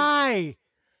 no, you lie.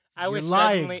 I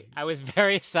was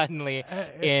very suddenly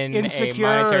in insecure. A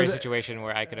monetary situation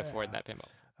where I could afford that pinball.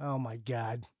 Oh my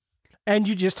god. And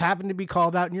you just happen to be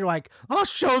called out, and you're like, I'll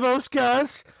show those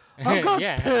guys. I've got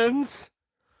pins.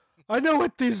 I know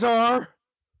what these are.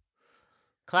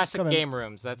 Classic Game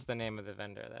Rooms. That's the name of the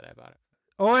vendor that I bought it.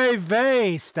 Oy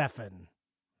vey, Stefan.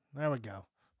 There we go.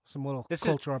 Some little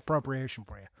cultural appropriation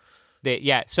for you.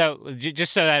 So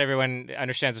just so that everyone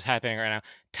understands what's happening right now,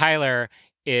 Tyler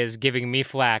is giving me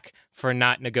flack for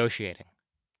not negotiating.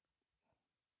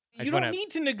 You don't need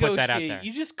to negotiate.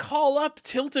 You just call up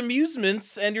Tilt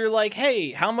Amusements and you're like,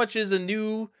 hey, how much is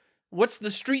what's the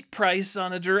street price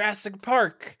on a Jurassic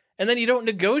Park? And then you don't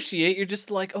negotiate. You're just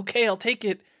like, okay, I'll take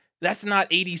it. That's not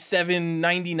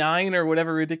 $87.99 or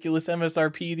whatever ridiculous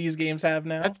MSRP these games have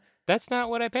now. That's not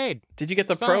what I paid. Did you get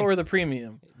the Pro or the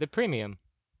Premium? The Premium.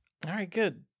 All right,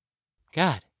 good.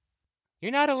 God,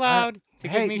 you're not allowed to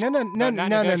give me.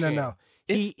 No.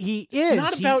 He is. It's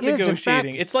not about negotiating. Fact,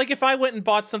 it's like if I went and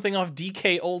bought something off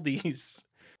DK Oldies.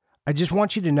 I just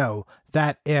want you to know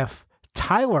that if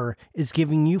Tyler is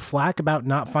giving you flack about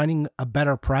not finding a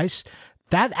better price,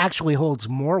 that actually holds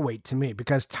more weight to me,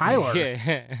 because Tyler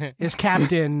is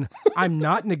captain. I'm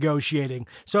not negotiating.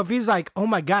 So if he's like, oh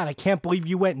my God, I can't believe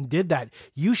you went and did that,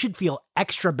 you should feel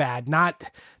extra bad, not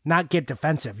get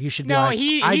defensive. You should be like,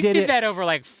 he did that over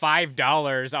like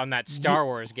 $5 on that Star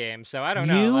Wars game. So I don't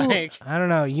know. I don't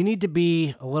know. You need to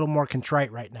be a little more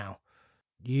contrite right now.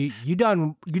 You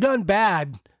done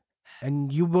bad,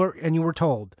 and you were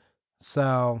told.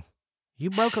 So you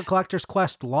broke a Collector's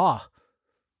Quest law.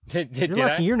 Did you're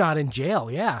lucky I? You're not in jail,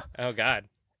 yeah. Oh, God.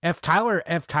 If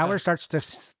Tyler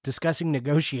starts discussing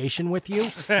negotiation with you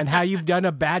and how you've done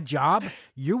a bad job,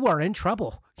 you are in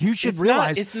trouble. You should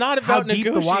realize it's not about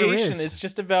negotiation. It's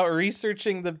just about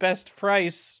researching the best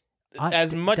price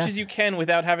as much as you can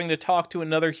without having to talk to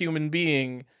another human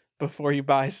being before you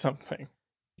buy something.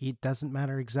 It doesn't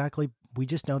matter exactly. We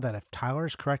just know that if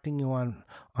Tyler's correcting you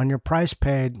on your price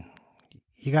paid,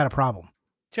 you got a problem.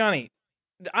 Johnny,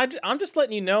 I'm just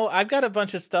letting you know, I've got a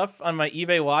bunch of stuff on my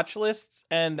eBay watch lists,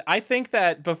 and I think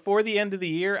that before the end of the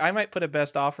year, I might put a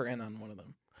best offer in on one of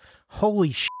them.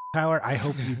 Holy shit, Tyler, I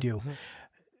hope you do.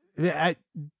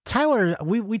 Tyler,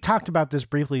 we talked about this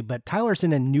briefly, but Tyler's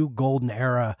in a new golden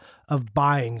era of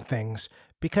buying things,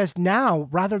 because now,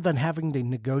 rather than having to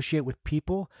negotiate with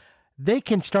people, they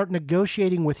can start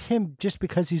negotiating with him just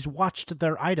because he's watched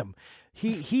their item.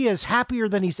 He is happier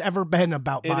than he's ever been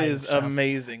about buying. It is stuff.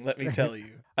 Amazing, let me tell you.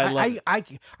 I love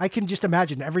it. I can just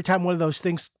imagine every time one of those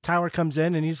things, Tyler comes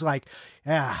in and he's like,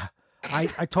 yeah,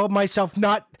 I told myself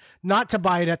not to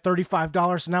buy it at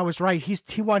 $35, and I was right.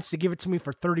 He wants to give it to me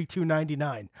for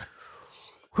 $32.99.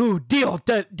 Who deal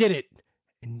did it?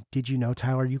 And did you know,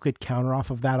 Tyler, you could counter off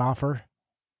of that offer?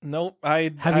 Nope. I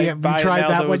buy tried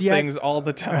that those one yet? things all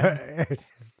the time.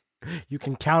 You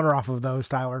can counter off of those,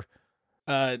 Tyler.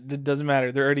 It doesn't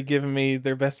matter. They're already giving me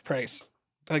their best price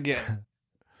again.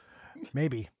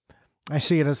 Maybe. I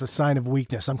see it as a sign of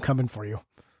weakness. I'm coming for you.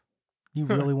 You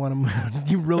really want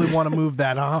to move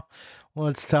that, huh?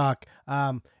 Let's talk.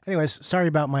 Anyways, sorry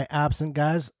about my absent,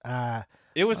 guys.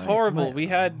 It was horrible. We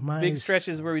had big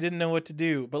stretches where we didn't know what to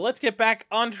do. But let's get back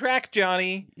on track,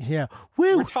 Johnny. Yeah.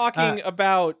 Woo! We're talking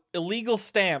about illegal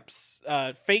stamps,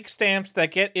 fake stamps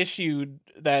that get issued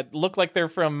that look like they're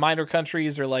from minor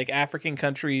countries or like African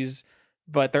countries,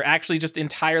 but they're actually just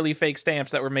entirely fake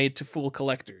stamps that were made to fool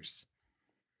collectors.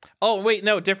 Oh, wait,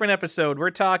 no, different episode. You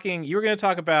were going to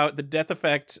talk about the death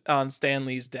effect on Stan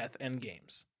Lee's death and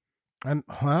games. I'm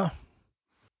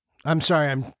sorry.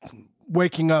 I'm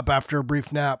waking up after a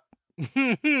brief nap.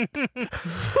 I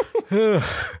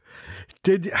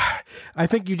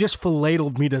think you just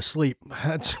filleted me to sleep.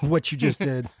 That's what you just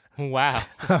did. Wow.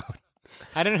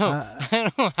 I don't know. I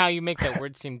don't know how you make that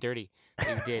word seem dirty.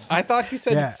 You did. I thought he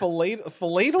said filleted? Yes.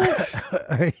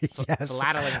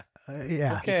 Philatling.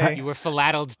 Yeah. Okay. You were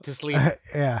philattled to sleep.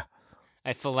 Yeah.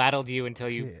 I philattled you until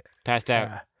you passed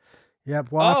out. Yeah.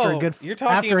 Well, after a good. You're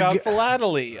talking about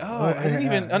philately. Oh, I didn't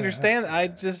even understand.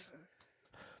 It's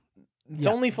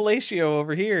only fellatio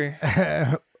over here.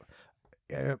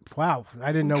 Wow.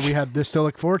 I didn't know we had this to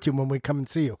look forward to when we come and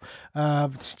see you.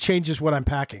 This changes what I'm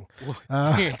packing.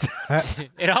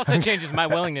 It also changes my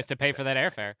willingness to pay for that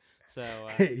airfare. So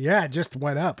yeah, it just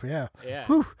went up. Yeah.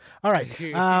 Whew. All right.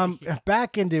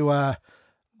 Back into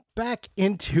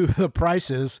the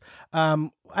prices.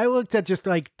 I looked at just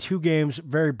like two games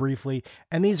very briefly,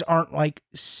 and these aren't like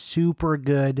super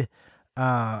good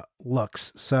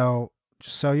looks. So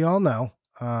just so you all know,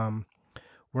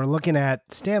 we're looking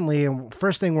at Stan Lee, and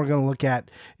first thing we're going to look at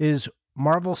is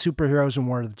Marvel Superheroes and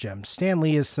War of the Gems. Stan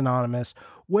Lee is synonymous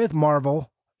with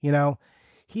Marvel. You know,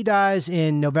 he dies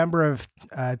in November of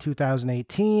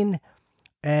 2018,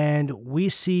 and we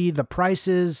see the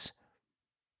prices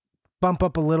bump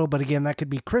up a little, but again, that could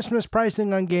be Christmas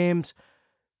pricing on games.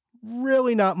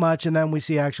 Really not much, and then we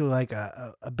see actually like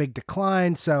a big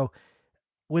decline. So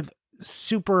with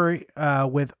Marvel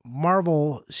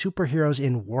Superheroes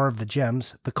in War of the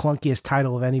Gems, the clunkiest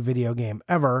title of any video game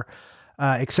ever,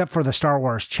 except for the Star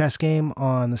Wars chess game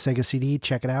on the Sega CD.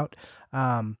 Check it out.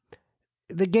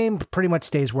 The game pretty much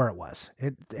stays where it was.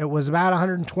 It was about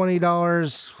 $120,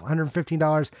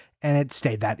 $115, and it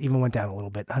stayed that. Even went down a little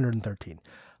bit, $113.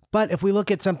 But if we look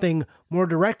at something more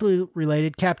directly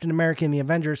related, Captain America and the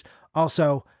Avengers,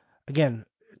 also, again,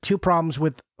 two problems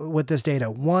with this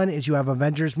data. One is you have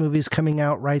Avengers movies coming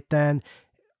out right then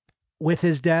with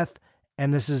his death,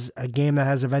 and this is a game that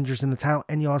has Avengers in the title,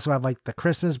 and you also have like the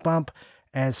Christmas bump,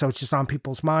 and so it's just on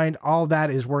people's mind. All that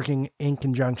is working in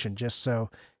conjunction, just so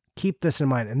keep this in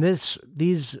mind. And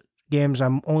these games,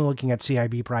 I'm only looking at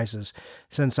CIB prices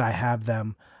since I have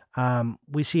them.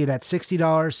 We see it at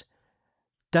 $60.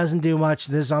 Doesn't do much.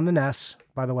 This is on the NES,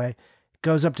 by the way.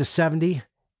 Goes up to $70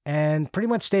 and pretty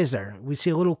much stays there. We see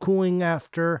a little cooling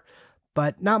after,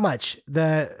 but not much.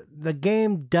 The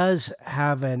game does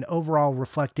have an overall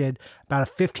reflected about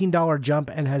a $15 jump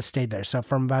and has stayed there. So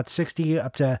from about 60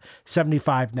 up to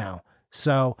 75 now.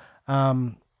 So,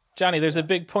 Johnny, there's a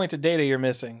big point of data you're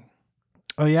missing.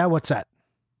 Oh yeah? What's that?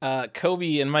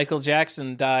 Kobe and Michael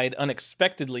Jackson died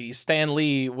unexpectedly. Stan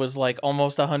Lee was like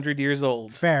almost 100 years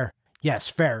old. Fair. Yes,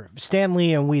 fair. Stan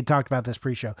Lee, and we talked about this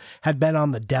pre-show, had been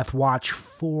on the death watch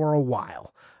for a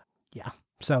while. Yeah,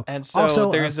 So, And so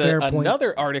also there's a fair point.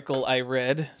 another article I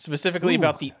read specifically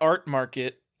about the art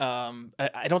market.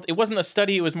 It wasn't a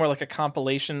study, it was more like a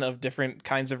compilation of different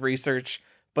kinds of research,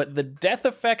 but the death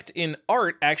effect in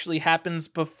art actually happens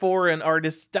before an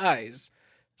artist dies.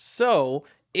 So,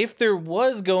 if there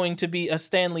was going to be a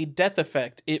Stanley death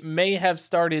effect, it may have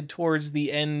started towards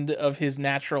the end of his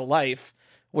natural life,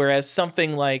 whereas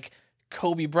something like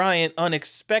Kobe Bryant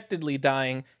unexpectedly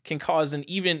dying can cause an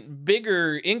even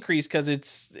bigger increase because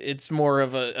it's more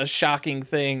of a shocking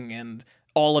thing, and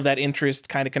all of that interest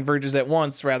kind of converges at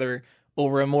once rather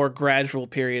over a more gradual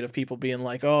period of people being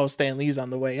like, oh, Stan Lee's on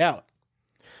the way out.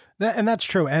 And that's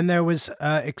true. And there was,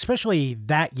 especially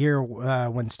that year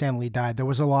when Stan Lee died, there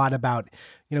was a lot about,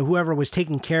 whoever was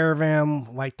taking care of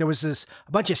him. Like there was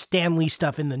a bunch of Stan Lee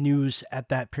stuff in the news at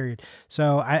that period.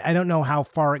 So I don't know how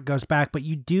far it goes back, but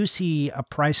you do see a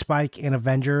price spike in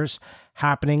Avengers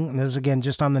happening. And this is again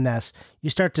just on the NES. You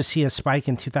start to see a spike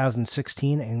in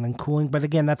 2016 and then cooling. But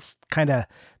again, that's kind of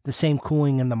the same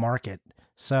cooling in the market.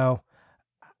 So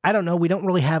I don't know. We don't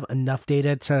really have enough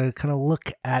data to kind of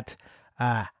look at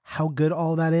how good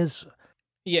all that is.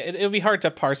 Yeah, it'll be hard to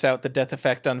parse out the death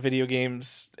effect on video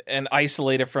games and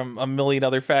isolate it from a million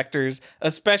other factors,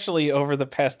 especially over the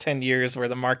past 10 years where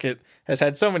the market has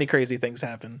had so many crazy things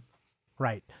happen.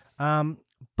 Right.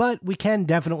 But we can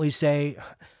definitely say,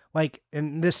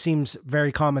 and this seems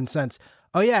very common sense.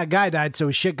 Oh yeah, a guy died, so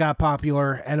his shit got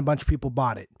popular and a bunch of people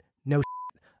bought it. No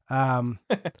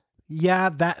shit. Yeah,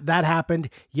 that happened.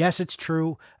 Yes, it's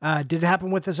true. Did it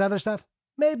happen with this other stuff?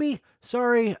 Maybe.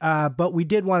 Sorry. But we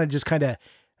did want to just kind of,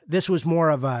 this was more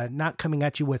of a not coming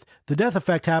at you with the death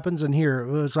effect happens. And here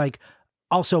it was like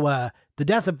also the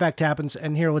death effect happens.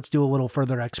 And here, let's do a little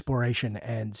further exploration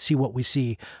and see what we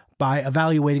see by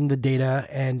evaluating the data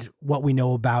and what we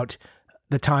know about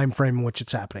the time frame in which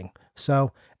it's happening.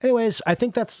 So anyways, I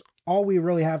think that's all we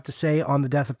really have to say on the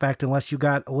death effect, unless you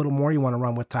got a little more you want to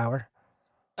run with, Tyler.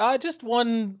 Just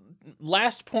one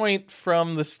last point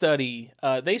from the study.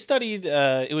 They studied,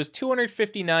 it was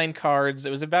 259 cards.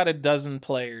 It was about a dozen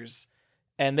players.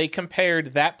 And they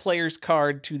compared that player's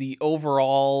card to the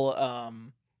overall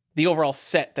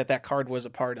set that card was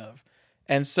a part of.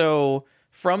 And so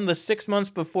from the 6 months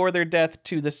before their death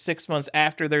to the 6 months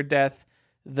after their death,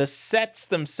 the sets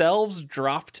themselves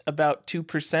dropped about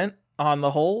 2% on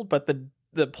the whole, but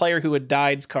the player who had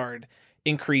died's card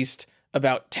increased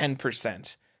about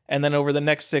 10%. And then over the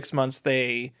next 6 months,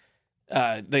 they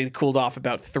cooled off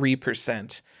about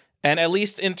 3%. And at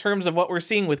least in terms of what we're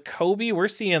seeing with Kobe, we're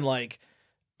seeing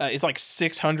it's like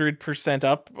 600%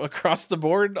 up across the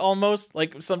board almost.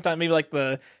 Like sometimes maybe like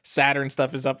the Saturn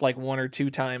stuff is up like 1 or 2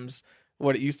 times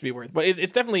what it used to be worth. But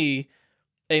it's definitely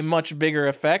a much bigger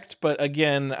effect. But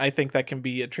again, I think that can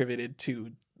be attributed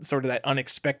to sort of that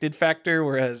unexpected factor.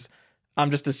 Whereas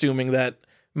I'm just assuming that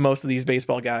most of these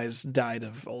baseball guys died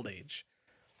of old age.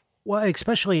 Well,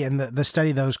 especially in the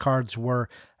study, those cards were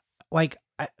like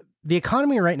the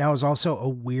economy right now is also a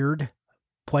weird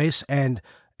place, and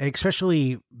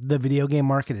especially the video game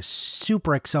market is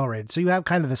super accelerated. So you have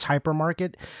kind of this hyper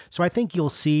market. So I think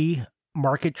you'll see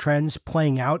market trends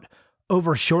playing out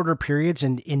over shorter periods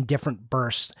and in different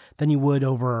bursts than you would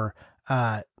over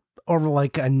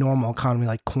like a normal economy,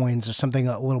 like coins or something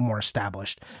a little more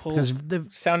established. Because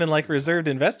sounding like reserved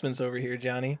investments over here,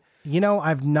 Johnny.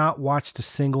 I've not watched a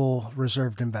single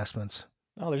reserved investments.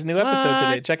 Oh, there's a new episode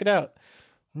today. Check it out.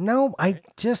 No, I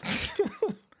just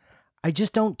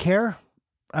don't care.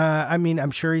 I mean, I'm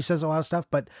sure he says a lot of stuff,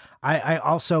 but I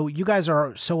also, you guys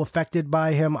are so affected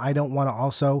by him. I don't want to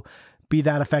also be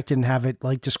that affected and have it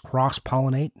like just cross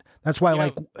pollinate. That's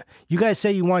why, you guys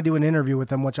say you want to do an interview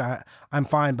with him, which I'm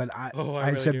fine, but I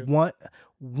really said do.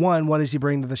 One, what does he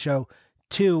bring to the show?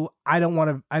 2, I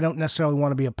don't necessarily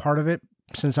want to be a part of it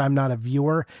since I'm not a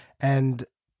viewer, and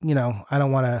I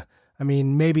don't want to. I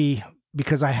mean, maybe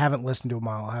because I haven't listened to him,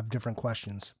 I'll have different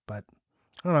questions, but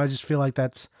I don't know. I just feel like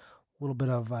that's a little bit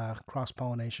of cross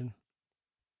pollination.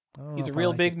 He's a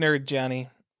real big nerd, Johnny.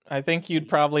 I think you'd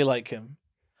probably like him.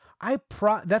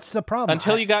 That's the problem.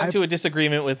 Until you got into a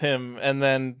disagreement with him, and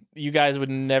then you guys would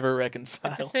never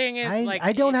reconcile. The thing is,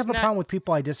 I don't have a problem with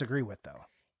people I disagree with, though.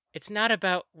 It's not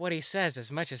about what he says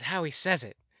as much as how he says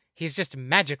it. He's just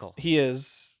magical. He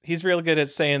is. He's real good at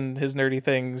saying his nerdy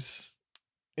things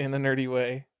in a nerdy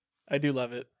way. I do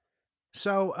love it.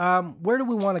 So, where do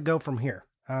we want to go from here?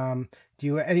 Do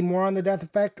you any more on the death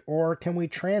effect, or can we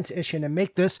transition and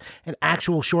make this an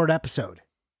actual short episode?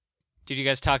 Did you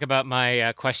guys talk about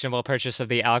my questionable purchase of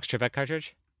the Alex Trebek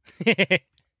cartridge?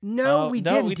 No, we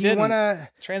didn't. We do you didn't. want to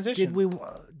transition?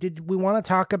 Did we want to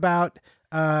talk about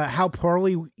how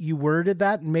poorly you worded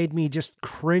that and made me just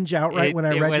cringe outright when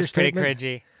I read your statement. It was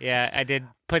pretty cringy. Yeah, I did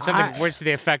put something words to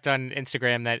the effect on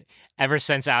Instagram that ever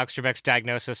since Alex Trebek's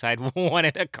diagnosis, I'd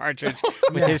wanted a cartridge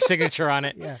with his signature on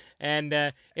it. Yeah. And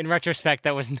in retrospect,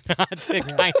 that was not the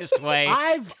kindest way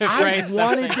I've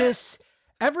wanted this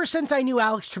ever since I knew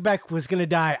Alex Trebek was going to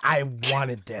die. I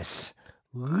wanted this.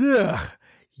 Ugh.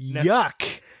 Yuck.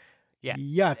 Yeah.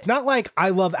 Yuck. Not like I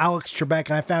love Alex Trebek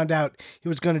and I found out he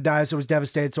was going to die, so I was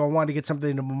devastated, so I wanted to get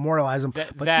something to memorialize him.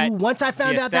 Once I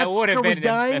found out that fucker was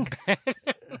dying,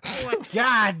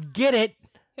 God, get it.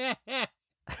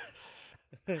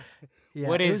 Yeah,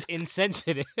 what is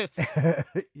insensitive?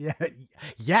 Yeah.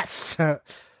 Yes.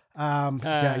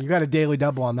 Yeah, you got a daily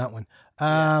double on that one.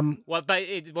 Well, but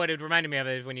what it reminded me of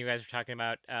is when you guys were talking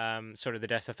about sort of the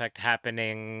death effect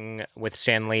happening with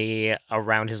Stan Lee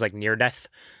around his like near death.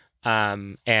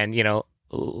 And, you know,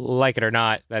 like it or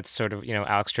not, that's sort of, you know,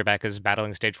 Alex Trebek is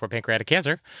battling stage 4 pancreatic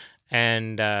cancer.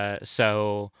 And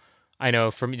so I know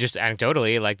from just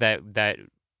anecdotally, like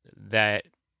that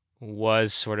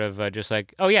was sort of just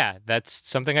like, oh, yeah, that's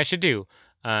something I should do.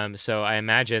 So I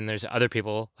imagine there's other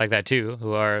people like that, too,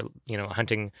 who are, you know,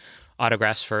 hunt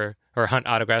autographs for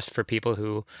people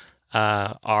who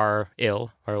are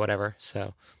ill or whatever.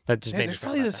 So that just made me there's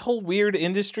probably this whole weird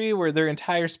industry where their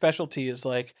entire specialty is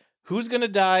like, who's gonna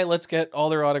die? Let's get all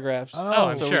their autographs. Oh,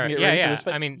 I'm sure. Yeah.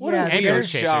 I mean, what a weird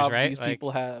chasers, job right? these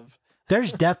people have.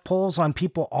 There's death polls on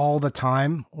people all the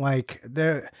time. Like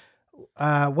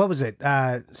what was it?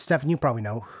 Stefan, you probably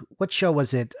know. What show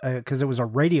was it? Because it was a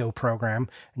radio program,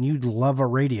 and you love a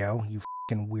radio, you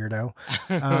fucking weirdo.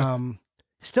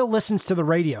 Still listens to the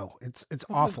radio. It's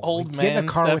awful. Old Get in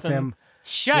a car with him.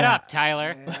 Shut up,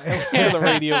 Tyler. I listen to the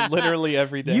radio literally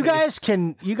every day. You guys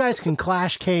can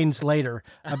clash canes later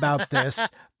about this.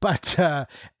 But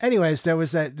anyways,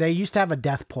 they used to have a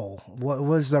death poll. What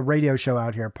was the radio show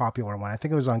out here, a popular one? I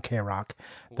think it was on K-Rock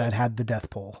that had the death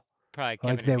poll. Probably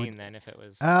Kevin and Bean then, if it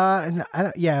was.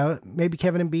 Yeah, maybe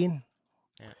Kevin and Bean.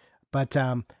 Yeah. But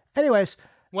anyways.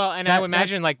 Well, and I would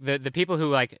imagine like the people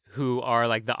who are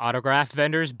like the autograph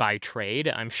vendors by trade.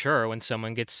 I'm sure when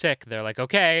someone gets sick, they're like,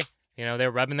 okay, you know,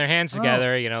 they're rubbing their hands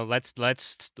together. You know, let's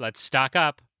stock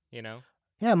up. You know.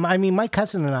 Yeah, I mean, my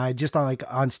cousin and I just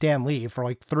on Stan Lee for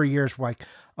like 3 years. We're like,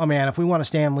 oh man, if we want a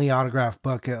Stan Lee autograph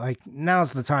book, like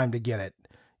now's the time to get it.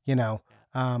 You know,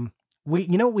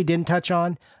 what we didn't touch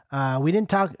on. We didn't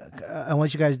talk,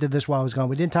 unless you guys did this while I was gone,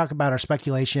 we didn't talk about our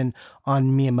speculation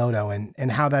on Miyamoto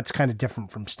and how that's kind of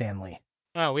different from Stan Lee.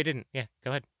 Oh, we didn't. Yeah,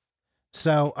 go ahead.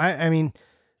 So, I mean,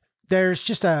 there's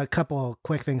just a couple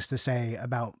quick things to say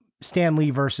about Stan Lee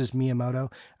versus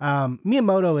Miyamoto.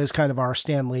 Miyamoto is kind of our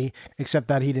Stan Lee, except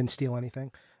that he didn't steal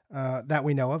anything that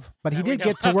we know of. But he did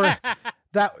get to work.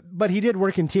 But he did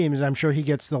work in teams, and I'm sure he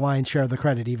gets the lion's share of the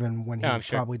credit, even when he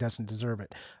probably doesn't deserve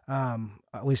it,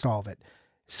 at least all of it.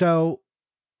 So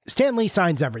Stan Lee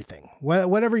signs everything.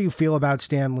 Whatever you feel about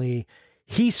Stan Lee,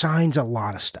 he signs a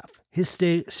lot of stuff. His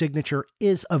signature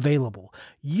is available.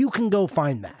 You can go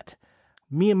find that.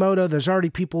 Miyamoto, there's already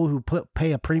people who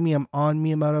pay a premium on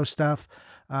Miyamoto stuff.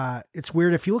 It's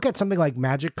weird. If you look at something like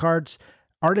Magic cards,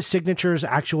 artist signatures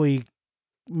actually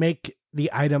make the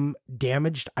item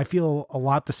damaged. I feel a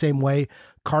lot the same way.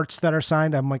 Carts that are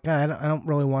signed, I'm like, I don't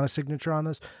really want a signature on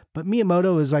this. But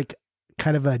Miyamoto is like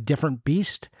kind of a different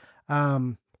beast.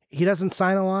 He doesn't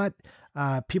sign a lot.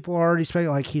 People are already saying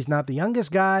like he's not the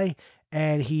youngest guy,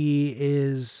 and he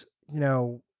is, you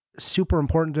know, super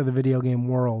important to the video game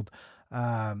world.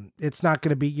 It's not going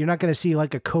to be, you're not going to see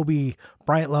like a Kobe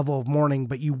Bryant level of mourning,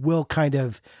 but you will kind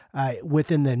of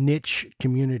within the niche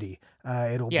community.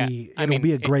 It'll be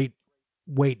a great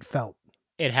weight felt.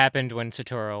 It happened when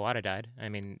Satoru Iwata died. I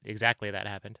mean, exactly that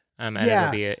happened. And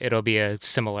it'll be a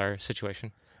similar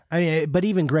situation. I mean, but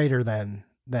even greater than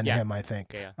him, I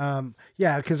think.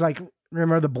 Yeah. Because like,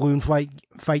 remember the balloon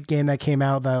fight game that came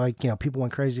out that like, you know, people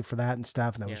went crazy for that and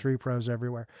stuff, and there was repros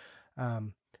everywhere.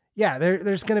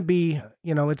 There's going to be,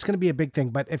 you know, it's going to be a big thing.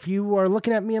 But if you are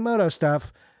looking at Miyamoto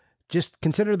stuff, just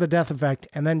consider the death effect,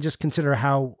 and then just consider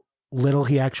how little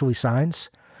he actually signs,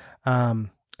 and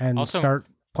also start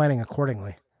planning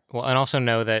accordingly. Well, and also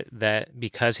know that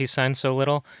because he signed so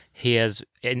little, he has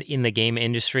in the game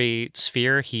industry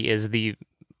sphere, he is the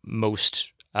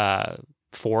most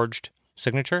forged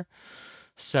signature.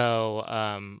 So,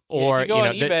 or if you go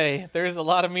on eBay, there's a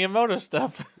lot of Miyamoto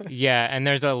stuff. Yeah, and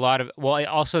there's a lot of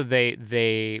also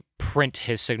they print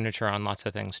his signature on lots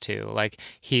of things too. Like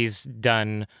he's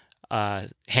done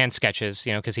hand sketches,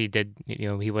 because he did,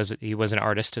 he was an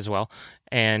artist as well,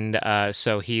 and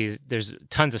so there's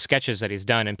tons of sketches that he's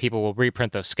done, and people will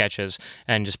reprint those sketches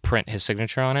and just print his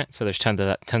signature on it. So there's tons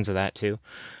of that too.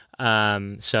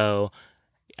 So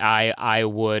I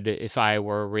would, if I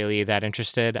were really that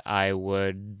interested, I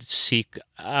would seek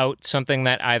out something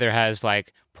that either has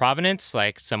like provenance,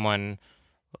 like someone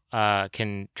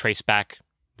can trace back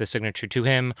the signature to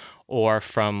him, or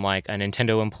from like a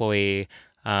Nintendo employee.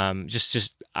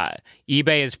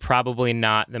 eBay is probably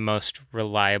not the most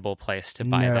reliable place to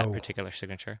buy that particular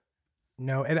signature.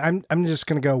 No, and I'm just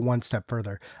gonna go one step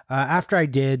further. After I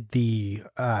did the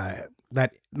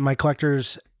that my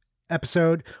collector's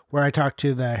episode where I talked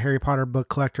to the Harry Potter book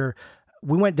collector,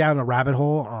 we went down a rabbit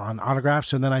hole on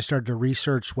autographs, and then I started to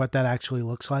research what that actually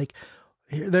looks like.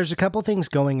 There's a couple things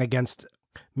going against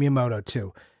Miyamoto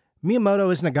too.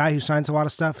 Miyamoto isn't a guy who signs a lot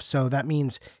of stuff, so that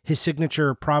means his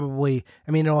signature probably,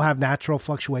 it'll have natural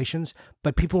fluctuations,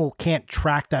 but people can't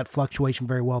track that fluctuation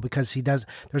very well because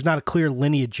there's not a clear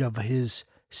lineage of his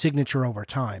signature over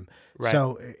time. Right.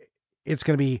 So it's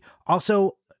going to be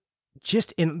also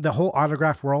just in the whole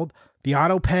autograph world, the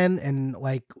auto pen and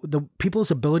like the people's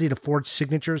ability to forge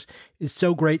signatures is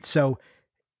so great. So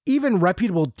even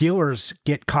reputable dealers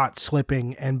get caught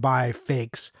slipping and buy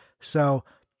fakes. So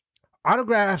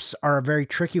autographs are a very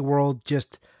tricky world.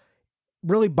 Just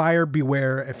really buyer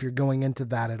beware if you're going into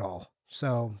that at all.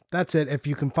 So that's it. If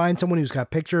you can find someone who's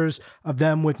got pictures of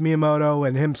them with Miyamoto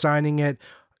and him signing it,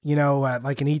 at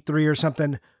like an E3 or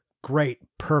something, great,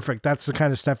 perfect. That's the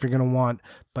kind of stuff you're going to want.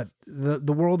 But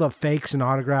the world of fakes and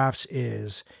autographs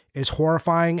is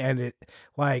horrifying, and it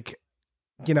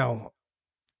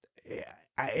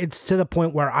it's to the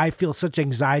point where I feel such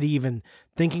anxiety even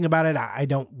thinking about it. I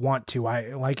don't want to.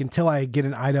 Until I get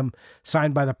an item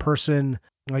signed by the person,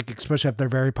 like especially if they're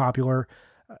very popular,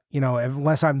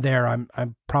 unless I'm there, I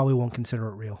probably won't consider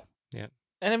it real. Yeah.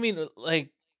 And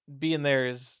being there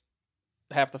is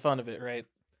half the fun of it, right?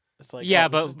 It's like, yeah,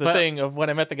 this is the thing of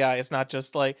when I met the guy. It's not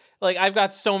just like I've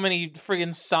got so many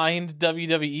friggin' signed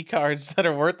WWE cards that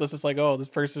are worthless. It's like, oh, this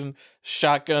person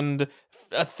shotgunned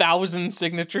 1,000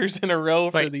 signatures in a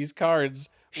row for these cards.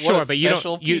 Sure, what a but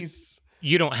special piece.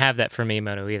 You don't have that for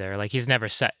Miyamoto either. Like he's never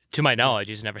to my knowledge,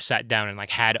 he's never sat down and like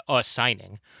had a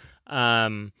signing.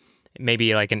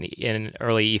 Maybe like in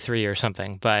early E3 or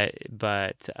something,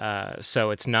 but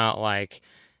so it's not like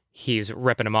he's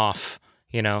ripping them off,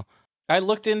 I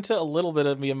looked into a little bit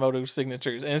of Miyamoto's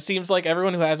signatures, and it seems like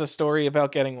everyone who has a story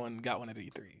about getting one got one at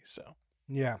E3. So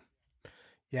yeah.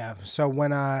 So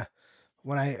when I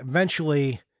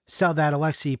eventually sell that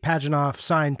Alexei Pajitnov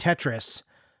signed Tetris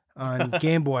on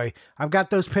Game Boy, I've got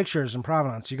those pictures in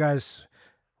provenance. You guys,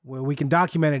 we can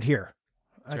document it here.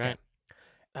 That's right.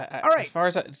 All right. As far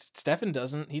as Stefan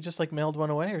doesn't, he just mailed one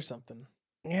away or something.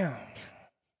 Yeah.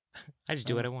 I just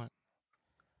do what I want.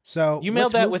 So you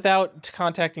mailed that without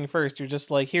contacting first. You're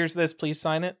just like, here's this, please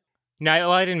sign it.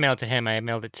 No, I didn't mail it to him. I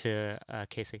mailed it to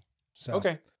Casey. So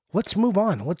okay, let's move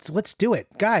on. Let's do it,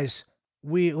 guys.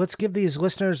 Let's give these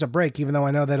listeners a break, even though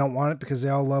I know they don't want it because they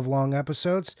all love long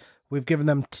episodes. We've given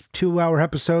them 2-hour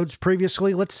episodes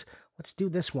previously. Let's do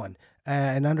this one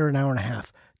in under an hour and a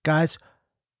half, guys.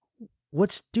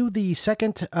 Let's do the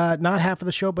second, not half of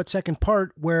the show, but second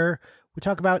part where we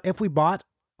talk about if we bought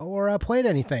or played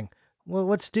anything. Well,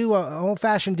 let's do an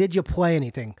old-fashioned did you play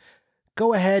anything?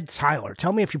 Go ahead, Tyler.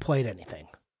 Tell me if you played anything.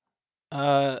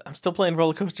 I'm still playing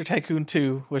Roller Coaster Tycoon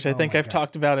 2, which I think I've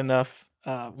talked about enough.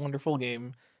 Wonderful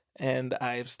game. And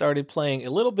I've started playing a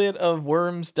little bit of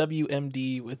Worms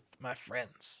WMD with my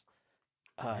friends.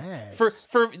 Nice.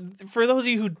 For those of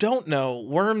you who don't know,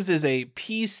 Worms is a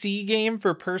PC game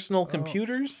for personal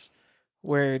computers.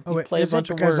 Where you play a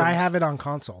bunch of worms. Because I have it on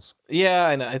consoles. Yeah,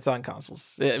 I know. It's on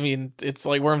consoles. I mean, it's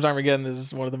like Worms Armageddon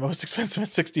is one of the most expensive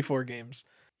 64 games.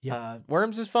 Yeah.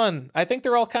 Worms is fun. I think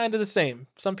they're all kind of the same.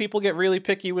 Some people get really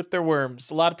picky with their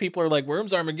Worms. A lot of people are like,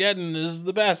 Worms Armageddon is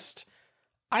the best.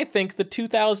 I think the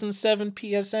 2007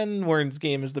 PSN Worms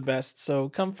game is the best, so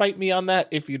come fight me on that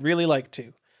if you'd really like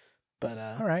to. But,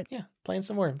 all right. Yeah, playing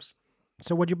some Worms.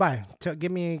 So what'd you buy?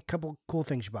 Give me a couple cool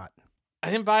things you bought. I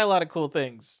didn't buy a lot of cool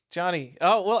things, Johnny.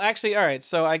 Oh, well, actually, all right.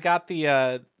 So I got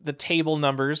the table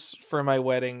numbers for my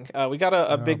wedding. We got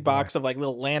a big box of like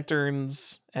little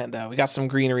lanterns, and we got some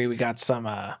greenery. We got some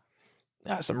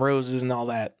roses and all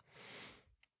that.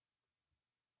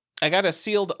 I got a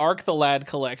sealed Ark the Lad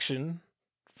collection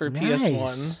for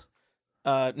PS1.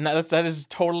 That is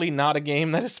totally not a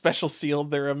game that is special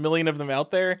sealed. There are a million of them out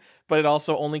there, but it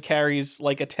also only carries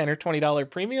like a $10 or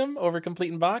 $20 premium over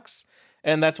complete in box.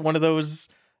 And that's one of those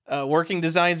Working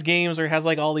Designs games where it has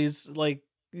like all these like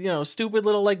stupid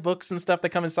little like books and stuff that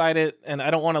come inside it, and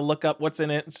I don't want to look up what's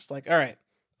in it. It's just like, all right,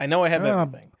 I know I have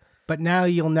everything. But now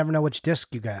you'll never know which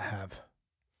disc you gotta have.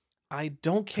 I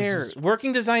don't care.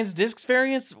 Working Designs discs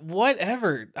variants,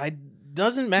 whatever.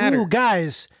 Doesn't matter. Ooh,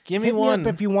 guys, give me hit one me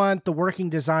up if you want the Working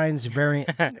Designs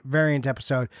variant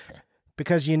episode,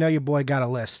 because your boy got a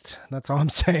list. That's all I'm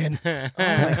saying. Oh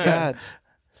my god.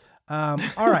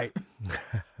 All right.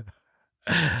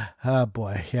 Oh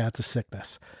boy, yeah, it's a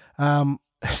sickness.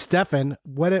 Stefan,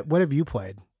 what have you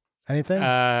played? Anything?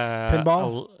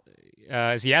 Pinball?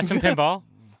 Yeah, some pinball.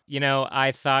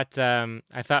 I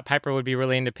thought Piper would be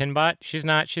really into Pinbot. She's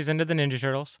not. She's into the Ninja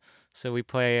Turtles. So we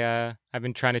play. I've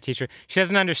been trying to teach her. She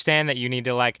doesn't understand that you need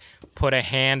to like put a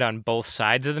hand on both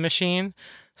sides of the machine.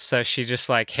 So she just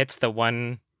like hits the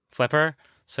one flipper.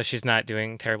 So she's not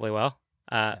doing terribly well.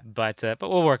 But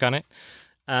we'll work on it.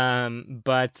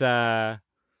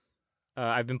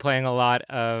 I've been playing a lot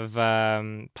of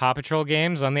Paw Patrol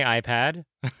games on the iPad.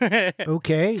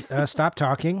 Okay, stop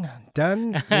talking.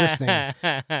 Done listening.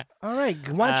 All right,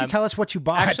 why don't you tell us what you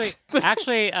bought?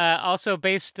 Actually, also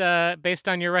based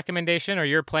on your recommendation or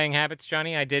your playing habits,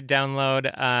 Johnny, I did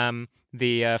download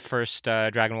the first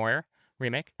Dragon Warrior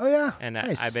remake. Oh yeah, and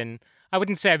nice. I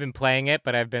wouldn't say I've been playing it,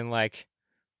 but I've been like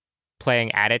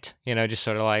playing at it. Just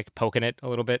sort of like poking it a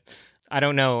little bit. I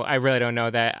don't know. I really don't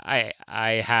know that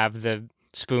I have the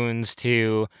spoons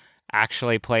to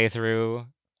actually play through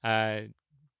a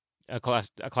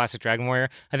classic Dragon Warrior.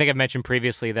 I think I've mentioned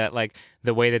previously that like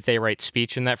the way that they write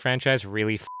speech in that franchise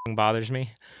really bothers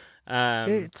me.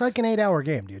 It's like an 8-hour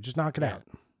game, dude. Just knock it out.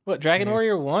 What, Dragon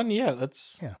Warrior 1? Yeah,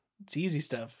 it's easy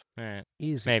stuff. All right.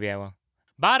 Easy. Maybe I will.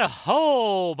 Bought a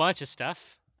whole bunch of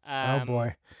stuff. Oh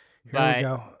boy. Here we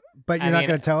go. But you're not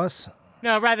going to tell us?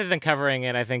 No, rather than covering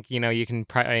it, I think, you can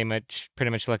pretty much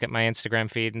look at my Instagram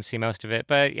feed and see most of it.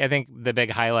 But I think the big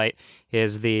highlight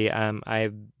is I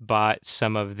bought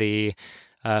some of the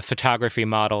photography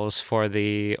models for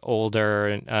the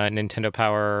older Nintendo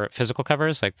Power physical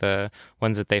covers, like the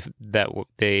ones that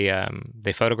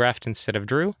they photographed instead of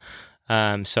drew.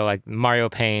 So like Mario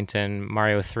Paint and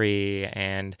Mario 3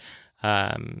 and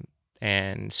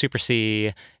Super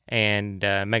C and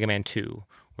Mega Man 2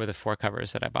 were the 4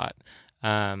 covers that I bought.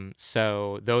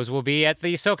 So those will be at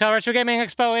the SoCal Retro Gaming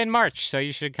Expo in March. So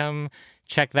you should come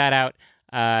check that out.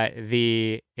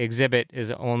 The exhibit is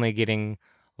only getting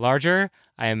larger.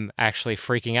 I'm actually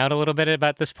freaking out a little bit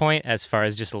about this point as far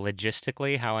as just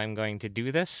logistically how I'm going to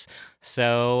do this.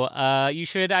 So you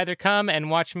should either come and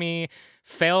watch me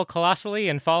fail colossally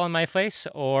and fall on my face,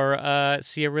 or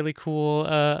see a really cool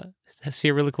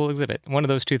exhibit. One of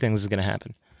those two things is going to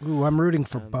happen. Ooh, I'm rooting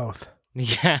for both.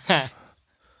 Yeah.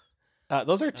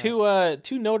 Those are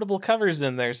two notable covers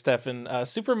in there, Stefan.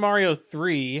 Super Mario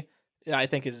 3, I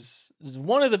think, is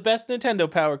one of the best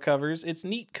Nintendo Power covers. It's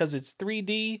neat because it's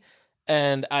 3D,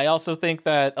 and I also think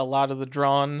that a lot of the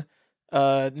drawn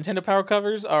Nintendo Power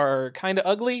covers are kind of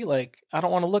ugly. Like, I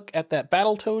don't want to look at that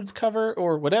Battletoads cover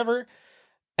or whatever.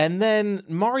 And then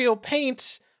Mario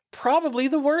Paint, probably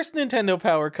the worst Nintendo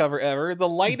Power cover ever. The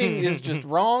lighting is just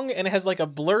wrong, and it has like a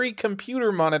blurry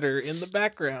computer monitor in the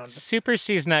background. Super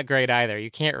C's not great either.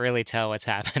 You can't really tell what's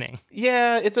happening.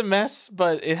 Yeah, it's a mess,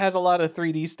 but it has a lot of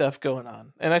 3D stuff going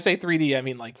on. And I say 3D, I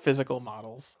mean like physical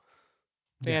models.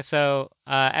 Yeah, so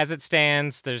as it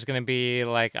stands, there's going to be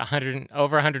like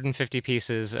over 150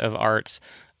 pieces of art,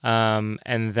 and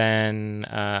then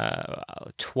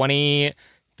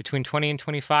between 20 and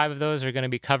 25 of those are going to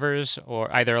be covers,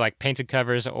 or either like painted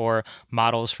covers or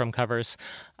models from covers.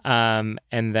 And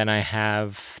then I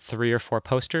have 3 or 4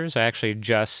 posters. I actually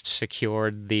just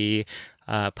secured the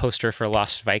poster for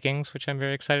Lost Vikings, which I'm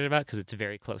very excited about because it's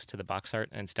very close to the box art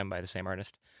and it's done by the same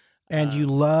artist. And you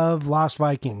love Lost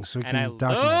Vikings, so we and I can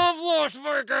document. love Lost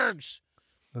Vikings.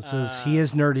 He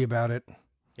is nerdy about it.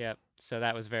 Yep. So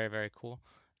that was very, very cool.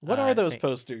 What are those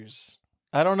posters?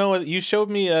 I don't know. What you showed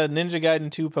me a Ninja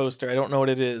Gaiden 2 poster. I don't know what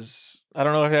it is. I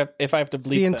don't know if I have to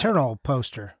bleep the internal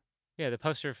poster. Yeah,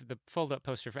 the fold-up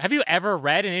poster. Have you ever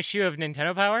read an issue of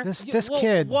Nintendo Power? This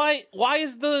kid. Why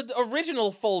is the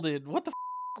original folded? What the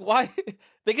why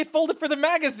they get folded for the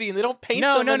magazine? They don't paint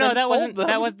them. No. That wasn't. Them.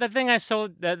 That was the thing I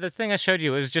sold. The thing I showed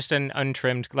you. It was just an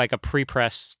untrimmed, like a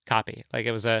pre-press copy. Like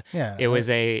it was a. Yeah. It was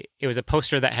a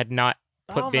poster that had not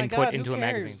been put into a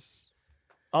magazine.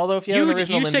 Although if you have an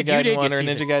original Ninja Gaiden 1 or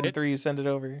Ninja Gaiden 3, send it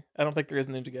over. I don't think there is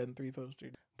a Ninja Gaiden 3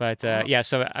 poster. But yeah,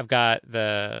 so I've got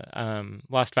the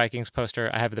Lost Vikings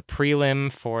poster. I have the prelim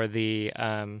for the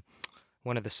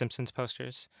one of the Simpsons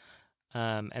posters.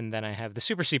 And then I have the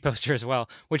Super C poster as well,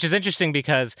 which is interesting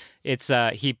because it's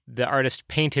the artist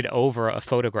painted over a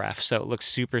photograph, so it looks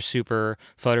super, super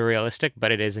photorealistic,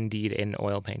 but it is indeed an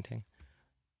oil painting.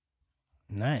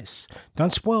 Nice.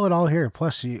 Don't spoil it all here.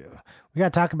 Plus, we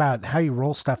got to talk about how you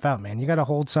roll stuff out, man. You got to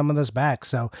hold some of this back.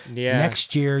 So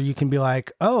next year you can be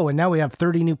like, oh, and now we have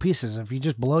 30 new pieces. If you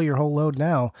just blow your whole load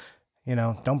now,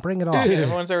 don't bring it all.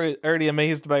 Everyone's already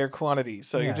amazed by your quantity,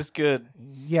 so you're just good.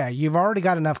 Yeah, you've already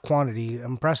got enough quantity.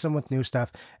 Impress them with new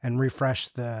stuff and refresh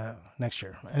the next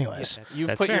year. Anyways.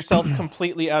 You've put yourself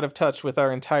completely out of touch with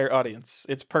our entire audience.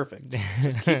 It's perfect.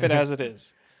 Just keep it as it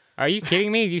is. Are you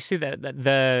kidding me? You see that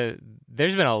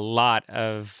there's been a lot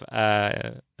of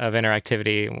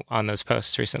interactivity on those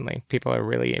posts recently. People are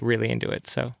really, really into it.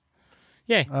 So,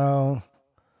 yay. Oh,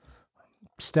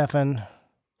 Stefan,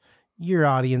 your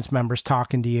audience members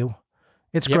talking to you.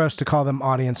 It's gross to call them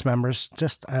audience members,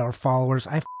 just our followers.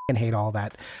 I fucking hate all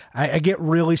that. I get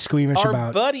really squeamish about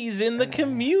our buddies in the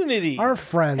community, our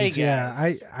friends.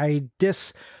 Hey, I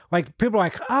like people are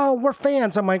like, oh, we're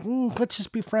fans. I'm like, let's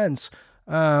just be friends.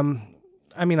 I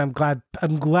mean, I'm glad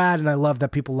and I love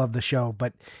that people love the show,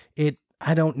 but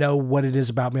I don't know what it is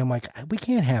about me. I'm like, we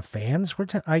can't have fans. We're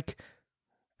like,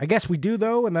 I guess we do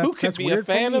though. And who could that's be weird a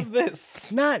fan of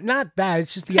this? Not that.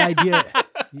 It's just the idea.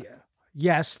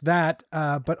 Yes, that,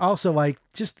 but also like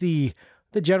just the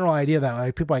general idea that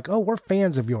like people are like, oh, we're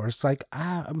fans of yours. It's like,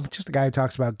 I'm just a guy who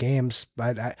talks about games,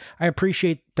 but I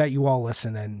appreciate that you all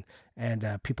listen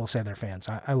and people say they're fans.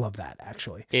 I love that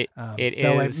actually. It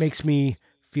makes me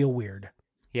feel weird.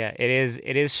 Yeah, it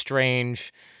is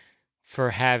strange for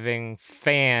having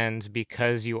fans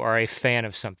because you are a fan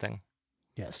of something.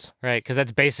 Yes. Right, because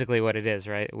that's basically what it is,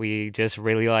 right? We just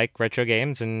really like retro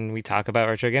games and we talk about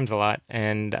retro games a lot,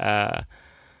 and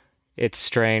it's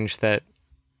strange to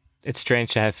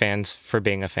have fans for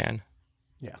being a fan.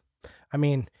 Yeah. I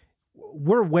mean,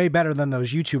 we're way better than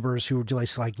those YouTubers who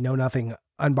just like know nothing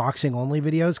unboxing only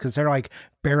videos because they're like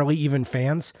barely even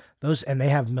fans. And they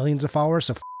have millions of followers,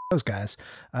 so those guys.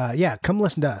 Come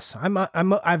listen to us.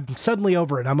 I'm suddenly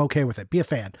over it. I'm okay with it. Be a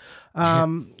fan.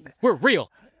 We're real.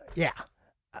 Yeah.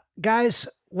 Guys,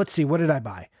 let's see. What did I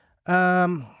buy?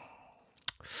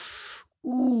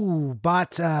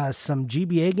 Bought some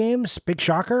GBA games. Big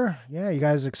shocker. Yeah, you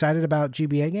guys excited about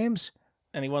GBA games?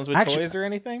 Any ones with toys or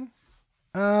anything?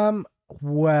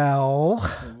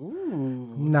 Well,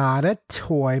 Ooh. Not a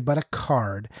toy, but a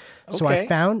card. Okay. So I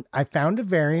found a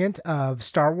variant of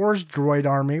Star Wars Droid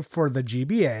Army for the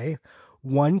GBA.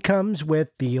 One comes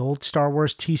with the old Star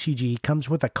Wars TCG, comes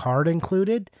with a card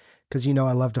included, because I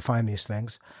love to find these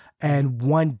things, and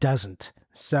one doesn't.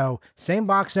 So same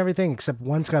box and everything, except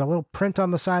one's got a little print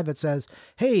on the side that says,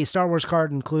 hey, Star Wars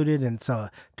card included, and it's a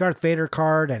Darth Vader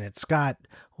card, and it's got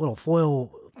a little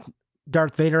foil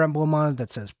Darth Vader emblem on it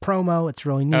that says promo. It's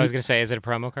really neat. I was going to say, is it a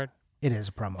promo card? It is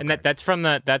a promo card. And that's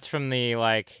from the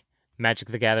like Magic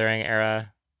the Gathering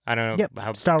era. I don't know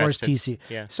how Star Wars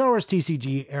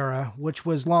TCG era, which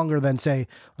was longer than say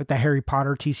like the Harry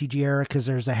Potter TCG era, because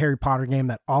there's a Harry Potter game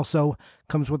that also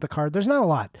comes with the card. There's not a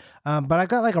lot, but I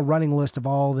got like a running list of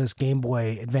all this Game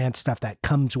Boy Advance stuff that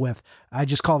comes with. I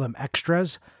just call them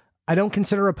extras. I don't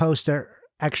consider a poster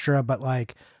extra, but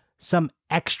like some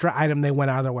extra item they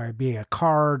went out of their way, being a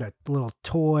card, a little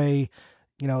toy,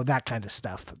 that kind of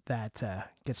stuff that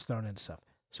gets thrown into stuff.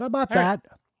 So I bought that.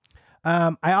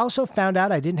 Right. I also found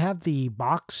out I didn't have the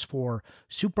box for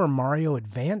Super Mario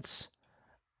Advance.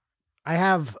 I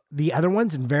have the other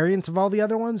ones and variants of all the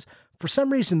other ones. For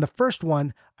some reason, the first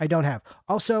one I don't have.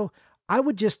 Also, I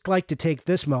would just like to take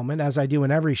this moment, as I do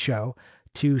in every show,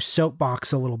 to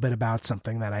soapbox a little bit about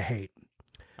something that I hate.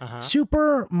 Uh-huh.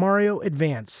 Super Mario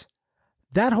Advance.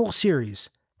 That whole series,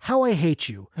 how I hate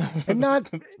you. And not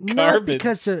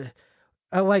because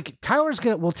like Tyler's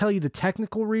will tell you the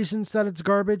technical reasons that it's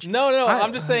garbage. No,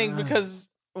 I'm just saying because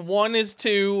 1 is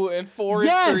 2 and 4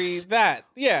 is 3. That,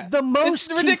 yeah. The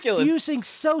most ridiculous, confusing,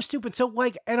 so stupid. So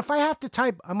like, and if I have to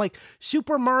type, I'm like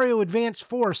Super Mario Advance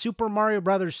 4, Super Mario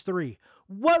Brothers 3.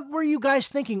 What were you guys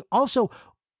thinking? Also,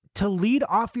 to lead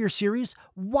off your series,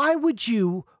 why would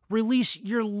you release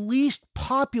your least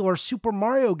popular Super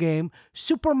Mario game,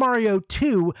 Super Mario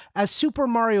 2, as Super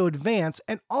Mario Advance,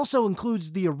 and also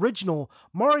includes the original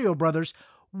Mario Brothers?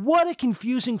 What a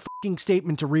confusing fucking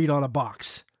statement to read on a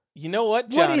box. You know what,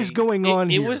 Johnny? What is going on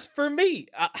here? It was for me.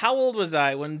 How old was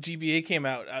I when GBA came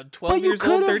out? 12 years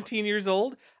old, 13 years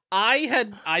old?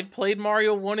 I played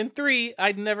Mario 1 and 3.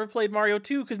 I'd never played Mario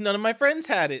 2 because none of my friends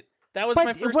had it. That was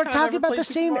my first time. We're talking about the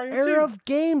same era of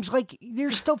games. Like, you're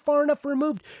still far enough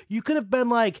removed. You could have been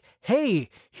like, hey,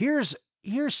 here's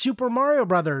Super Mario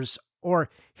Brothers, or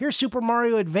here's Super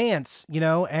Mario Advance,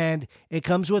 and it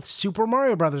comes with Super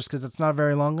Mario Brothers because it's not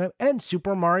very long, and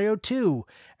Super Mario 2,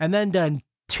 and then done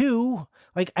 2.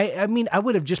 Like, I mean, I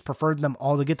would have just preferred them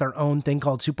all to get their own thing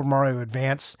called Super Mario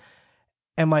Advance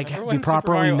and like Remember be when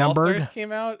properly Super Mario numbered. All-Stars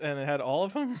came out and it had all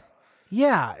of them?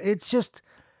 Yeah, it's just,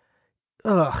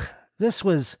 this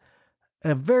was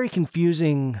a very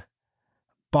confusing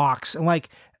box. And like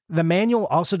the manual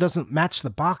also doesn't match the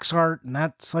box art, and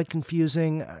that's like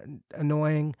confusing,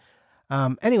 annoying.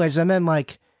 Anyways, and then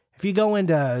like if you go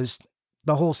into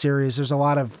the whole series, there's a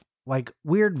lot of like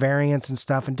weird variants and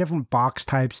stuff and different box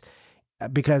types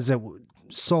because it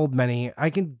sold many. I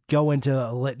can go into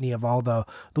a litany of all the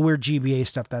weird GBA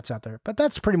stuff that's out there, but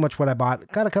that's pretty much what I bought.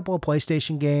 Got a couple of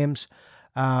PlayStation games.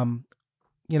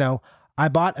 I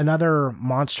bought another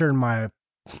Monster in My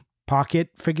Pocket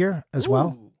figure as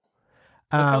well.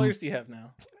 What colors do you have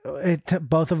now?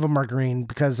 Both of them are green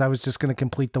because I was just going to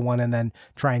complete the one and then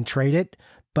try and trade it.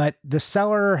 But the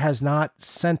seller has not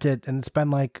sent it, and it's been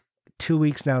like 2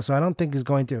 weeks now, so I don't think he's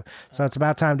going to. So it's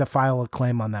about time to file a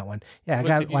claim on that one. Yeah,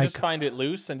 Did you just find it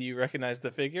loose and you recognize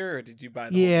the figure, or did you buy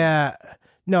the Yeah,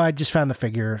 no, I just found the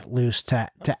figure loose to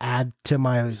add to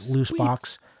my loose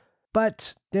box,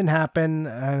 but didn't happen,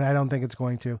 and I don't think it's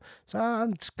going to. So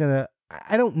I'm just gonna.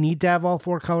 I don't need to have all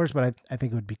 4 colors, but I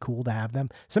think it would be cool to have them.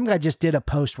 Some guy just did a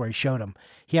post where he showed them.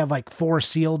 He had like 4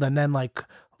 sealed and then like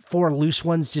 4 loose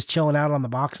ones just chilling out on the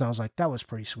box. And I was like, that was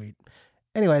pretty sweet.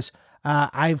 Anyways,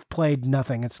 I've played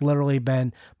nothing. It's literally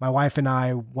been my wife and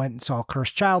I went and saw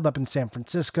Cursed Child up in San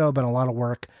Francisco. Been a lot of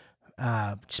work.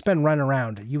 Just been running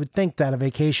around. You would think that a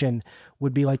vacation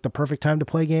would be like the perfect time to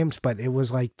play games, but it was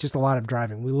like just a lot of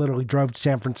driving. We literally drove to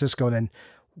San Francisco and then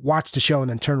watched the show and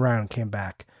then turned around and came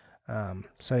back.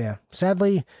 So yeah,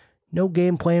 sadly, no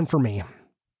game playing for me.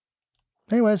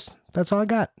 Anyways, that's all I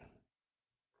got.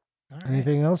 All right.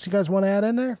 Anything else you guys want to add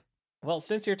in there? Well,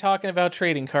 since you're talking about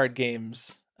trading card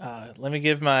games, let me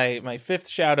give my 5th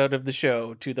shout out of the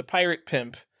show to the Pirate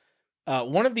Pimp.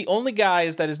 One of the only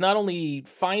guys that is not only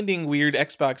finding weird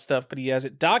Xbox stuff, but he has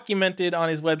it documented on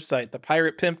his website,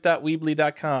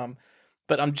 thepiratepimp.weebly.com.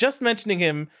 But I'm just mentioning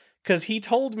him because he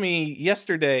told me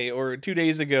yesterday or 2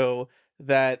 days ago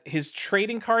that his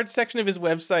trading card section of his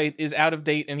website is out of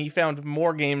date and he found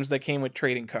more games that came with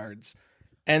trading cards.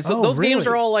 And so those games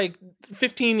are all like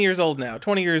 15 years old now,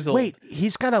 20 years old. Wait,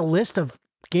 he's got a list of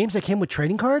games that came with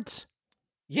trading cards?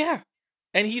 Yeah.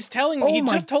 And he's telling me, he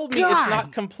just told me it's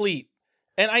not complete.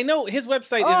 And I know his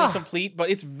website isn't complete,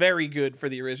 but it's very good for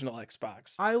the original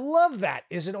Xbox. I love that.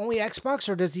 Is it only Xbox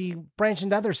or does he branch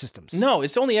into other systems? No,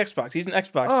 it's only Xbox. He's an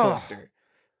Xbox collector.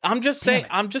 I'm just saying,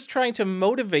 I'm just trying to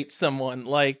motivate someone.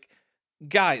 Like,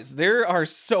 guys, there are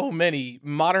so many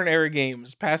modern era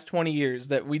games past 20 years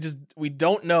that we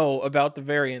don't know about the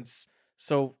variants.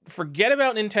 So forget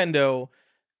about Nintendo.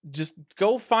 Just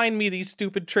go find me these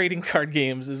stupid trading card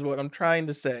games is what I'm trying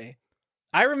to say.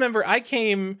 I remember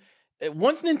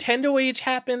once Nintendo Age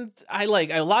happened, I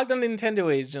logged on to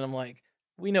Nintendo Age and I'm like,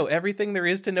 we know everything there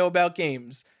is to know about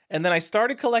games. And then I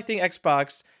started collecting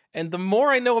Xbox. And the more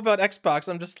I know about Xbox,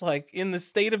 I'm just like in the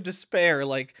state of despair.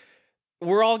 Like,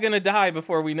 we're all going to die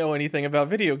before we know anything about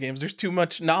video games. There's too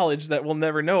much knowledge that we'll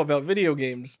never know about video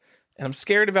games. And I'm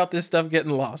scared about this stuff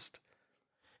getting lost.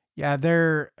 Yeah,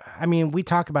 we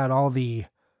talk about all the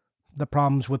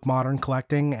problems with modern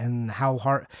collecting and how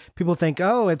hard people think,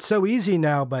 oh, it's so easy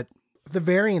now. But the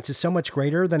variance is so much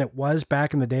greater than it was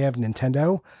back in the day of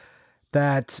Nintendo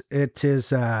that it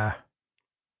is, it's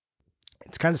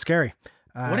kind of scary.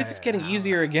 What if it's getting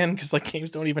easier again? Because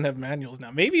games don't even have manuals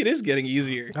now. Maybe it is getting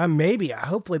easier. Maybe,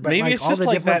 hopefully, but maybe it's just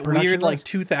like that weird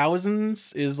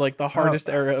 2000s is like the hardest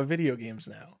era of video games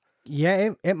now.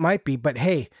 Yeah, it might be. But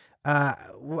hey,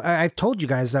 I've told you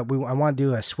guys that I want to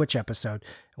do a Switch episode.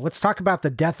 Let's talk about the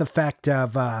death effect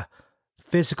of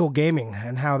physical gaming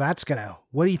and how that's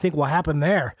what do you think will happen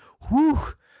there? Whew.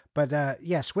 But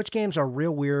yeah, Switch games are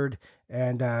real weird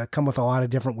and come with a lot of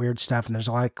different weird stuff. And there's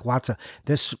lots of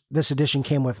this edition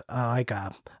came with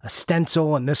a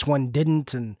stencil and this one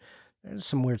didn't. And there's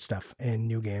some weird stuff in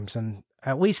new games. And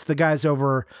at least the guys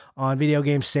over on Video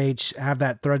Game Stage have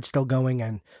that thread still going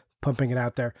and pumping it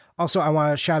out there. Also, I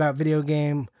want to shout out Video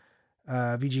Game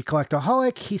VG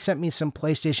Collectaholic. He sent me some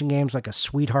PlayStation games like a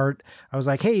sweetheart. I was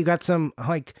like, hey, you got some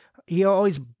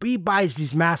he buys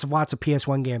these massive lots of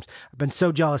PS1 games. I've been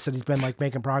so jealous that he's been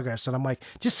making progress. And I'm like,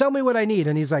 just sell me what I need.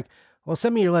 And he's like, well,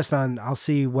 send me your list I'll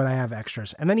see what I have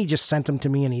extras. And then he just sent them to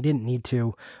me and he didn't need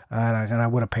to. And I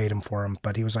would have paid him for them,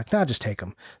 but he was like, no, just take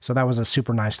them. So that was a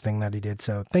super nice thing that he did.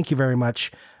 So thank you very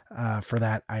much for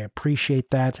that. I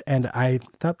appreciate that. And I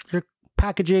thought your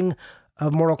packaging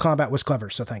of Mortal Kombat was clever,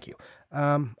 so thank you.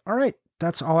 All right,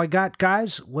 that's all I got,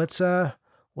 guys. Let's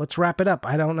wrap it up.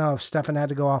 I don't know if Stefan had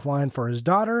to go offline for his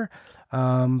daughter, but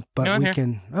No, I'm we here.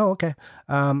 can. Oh, okay.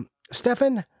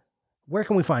 Stefan, where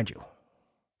can we find you?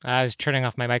 I was turning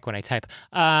off my mic when I type.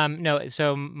 No,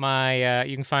 so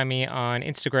you can find me on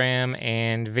Instagram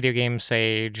and Video Game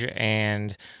Sage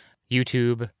and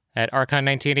YouTube at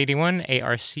Archon1981,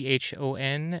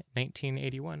 Archon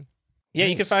 1981. Yeah,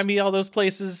 you can Nice. find me all those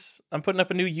places. I'm putting up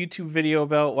a new YouTube video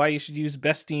about why you should use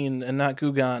Bestine and not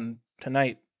Gugan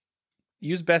tonight.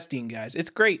 Use Bestine, guys. It's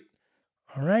great.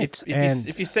 All right.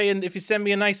 If you send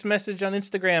me a nice message on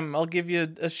Instagram, I'll give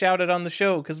you a shout out on the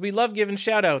show because we love giving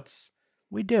shout outs.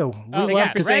 we do. Oh, Thank yeah.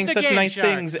 you for saying Red the such Game nice Shark,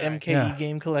 things, sorry. MKE Yeah.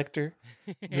 Game Collector.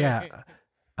 Yeah.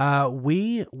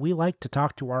 We like to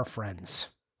talk to our friends.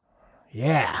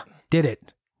 Yeah. Did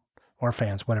it. Or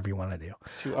fans, whatever you want to do.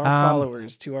 To our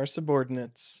followers, to our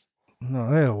subordinates.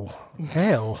 No,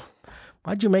 ew.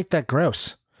 Why'd you make that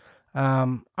gross?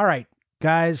 All right,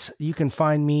 guys, you can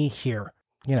find me here.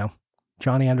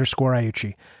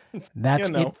 Johnny_Iucci. That's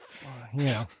You know.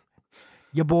 it.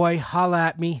 Your boy, holla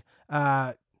at me.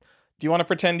 Do you want to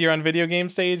pretend you're on Video Game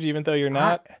Sage even though you're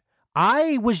not?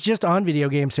 I was just on Video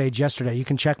Game Sage yesterday. You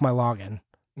can check my login.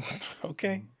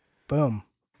 Okay. Boom.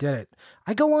 Did it.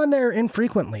 I go on there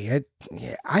infrequently.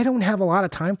 I don't have a lot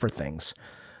of time for things,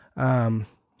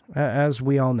 as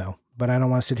we all know. But I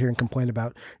don't want to sit here and complain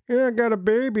about, I got a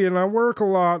baby and I work a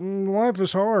lot and life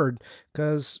is hard.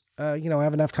 Because, I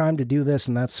have enough time to do this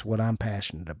and that's what I'm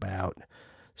passionate about.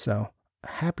 So,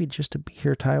 happy just to be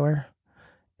here, Tyler.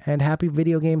 And happy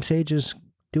Video Game Sage is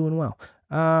doing well.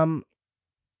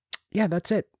 Yeah,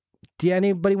 that's it. Do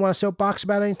anybody want to soapbox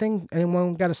about anything?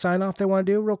 Anyone got a sign off they want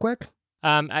to do real quick?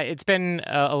 It's been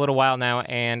a little while now,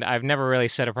 and I've never really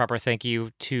said a proper thank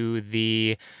you to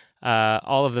the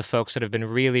all of the folks that have been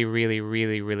really, really,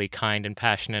 really, really kind and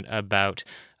passionate about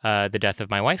the death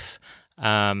of my wife,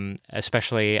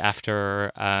 especially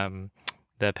after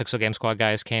the Pixel Game Squad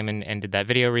guys came and did that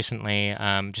video recently.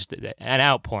 Just an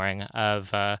outpouring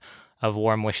of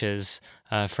warm wishes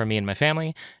for me and my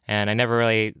family, and I never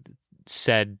really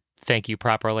said thank you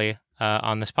properly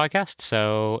on this podcast.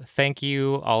 So thank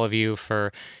you, all of you,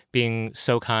 for being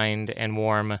so kind and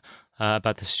warm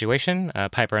about the situation.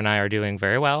 Piper and I are doing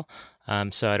very well,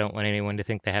 so I don't want anyone to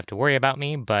think they have to worry about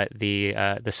me, but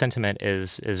the sentiment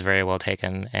is very well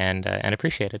taken and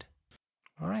appreciated.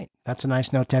 All right. That's a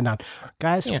nice note to end on.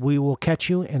 Guys, Yeah. we will catch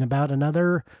you in about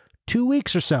another 2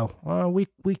 weeks or so.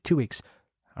 Week, 2 weeks.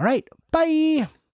 All right. Bye.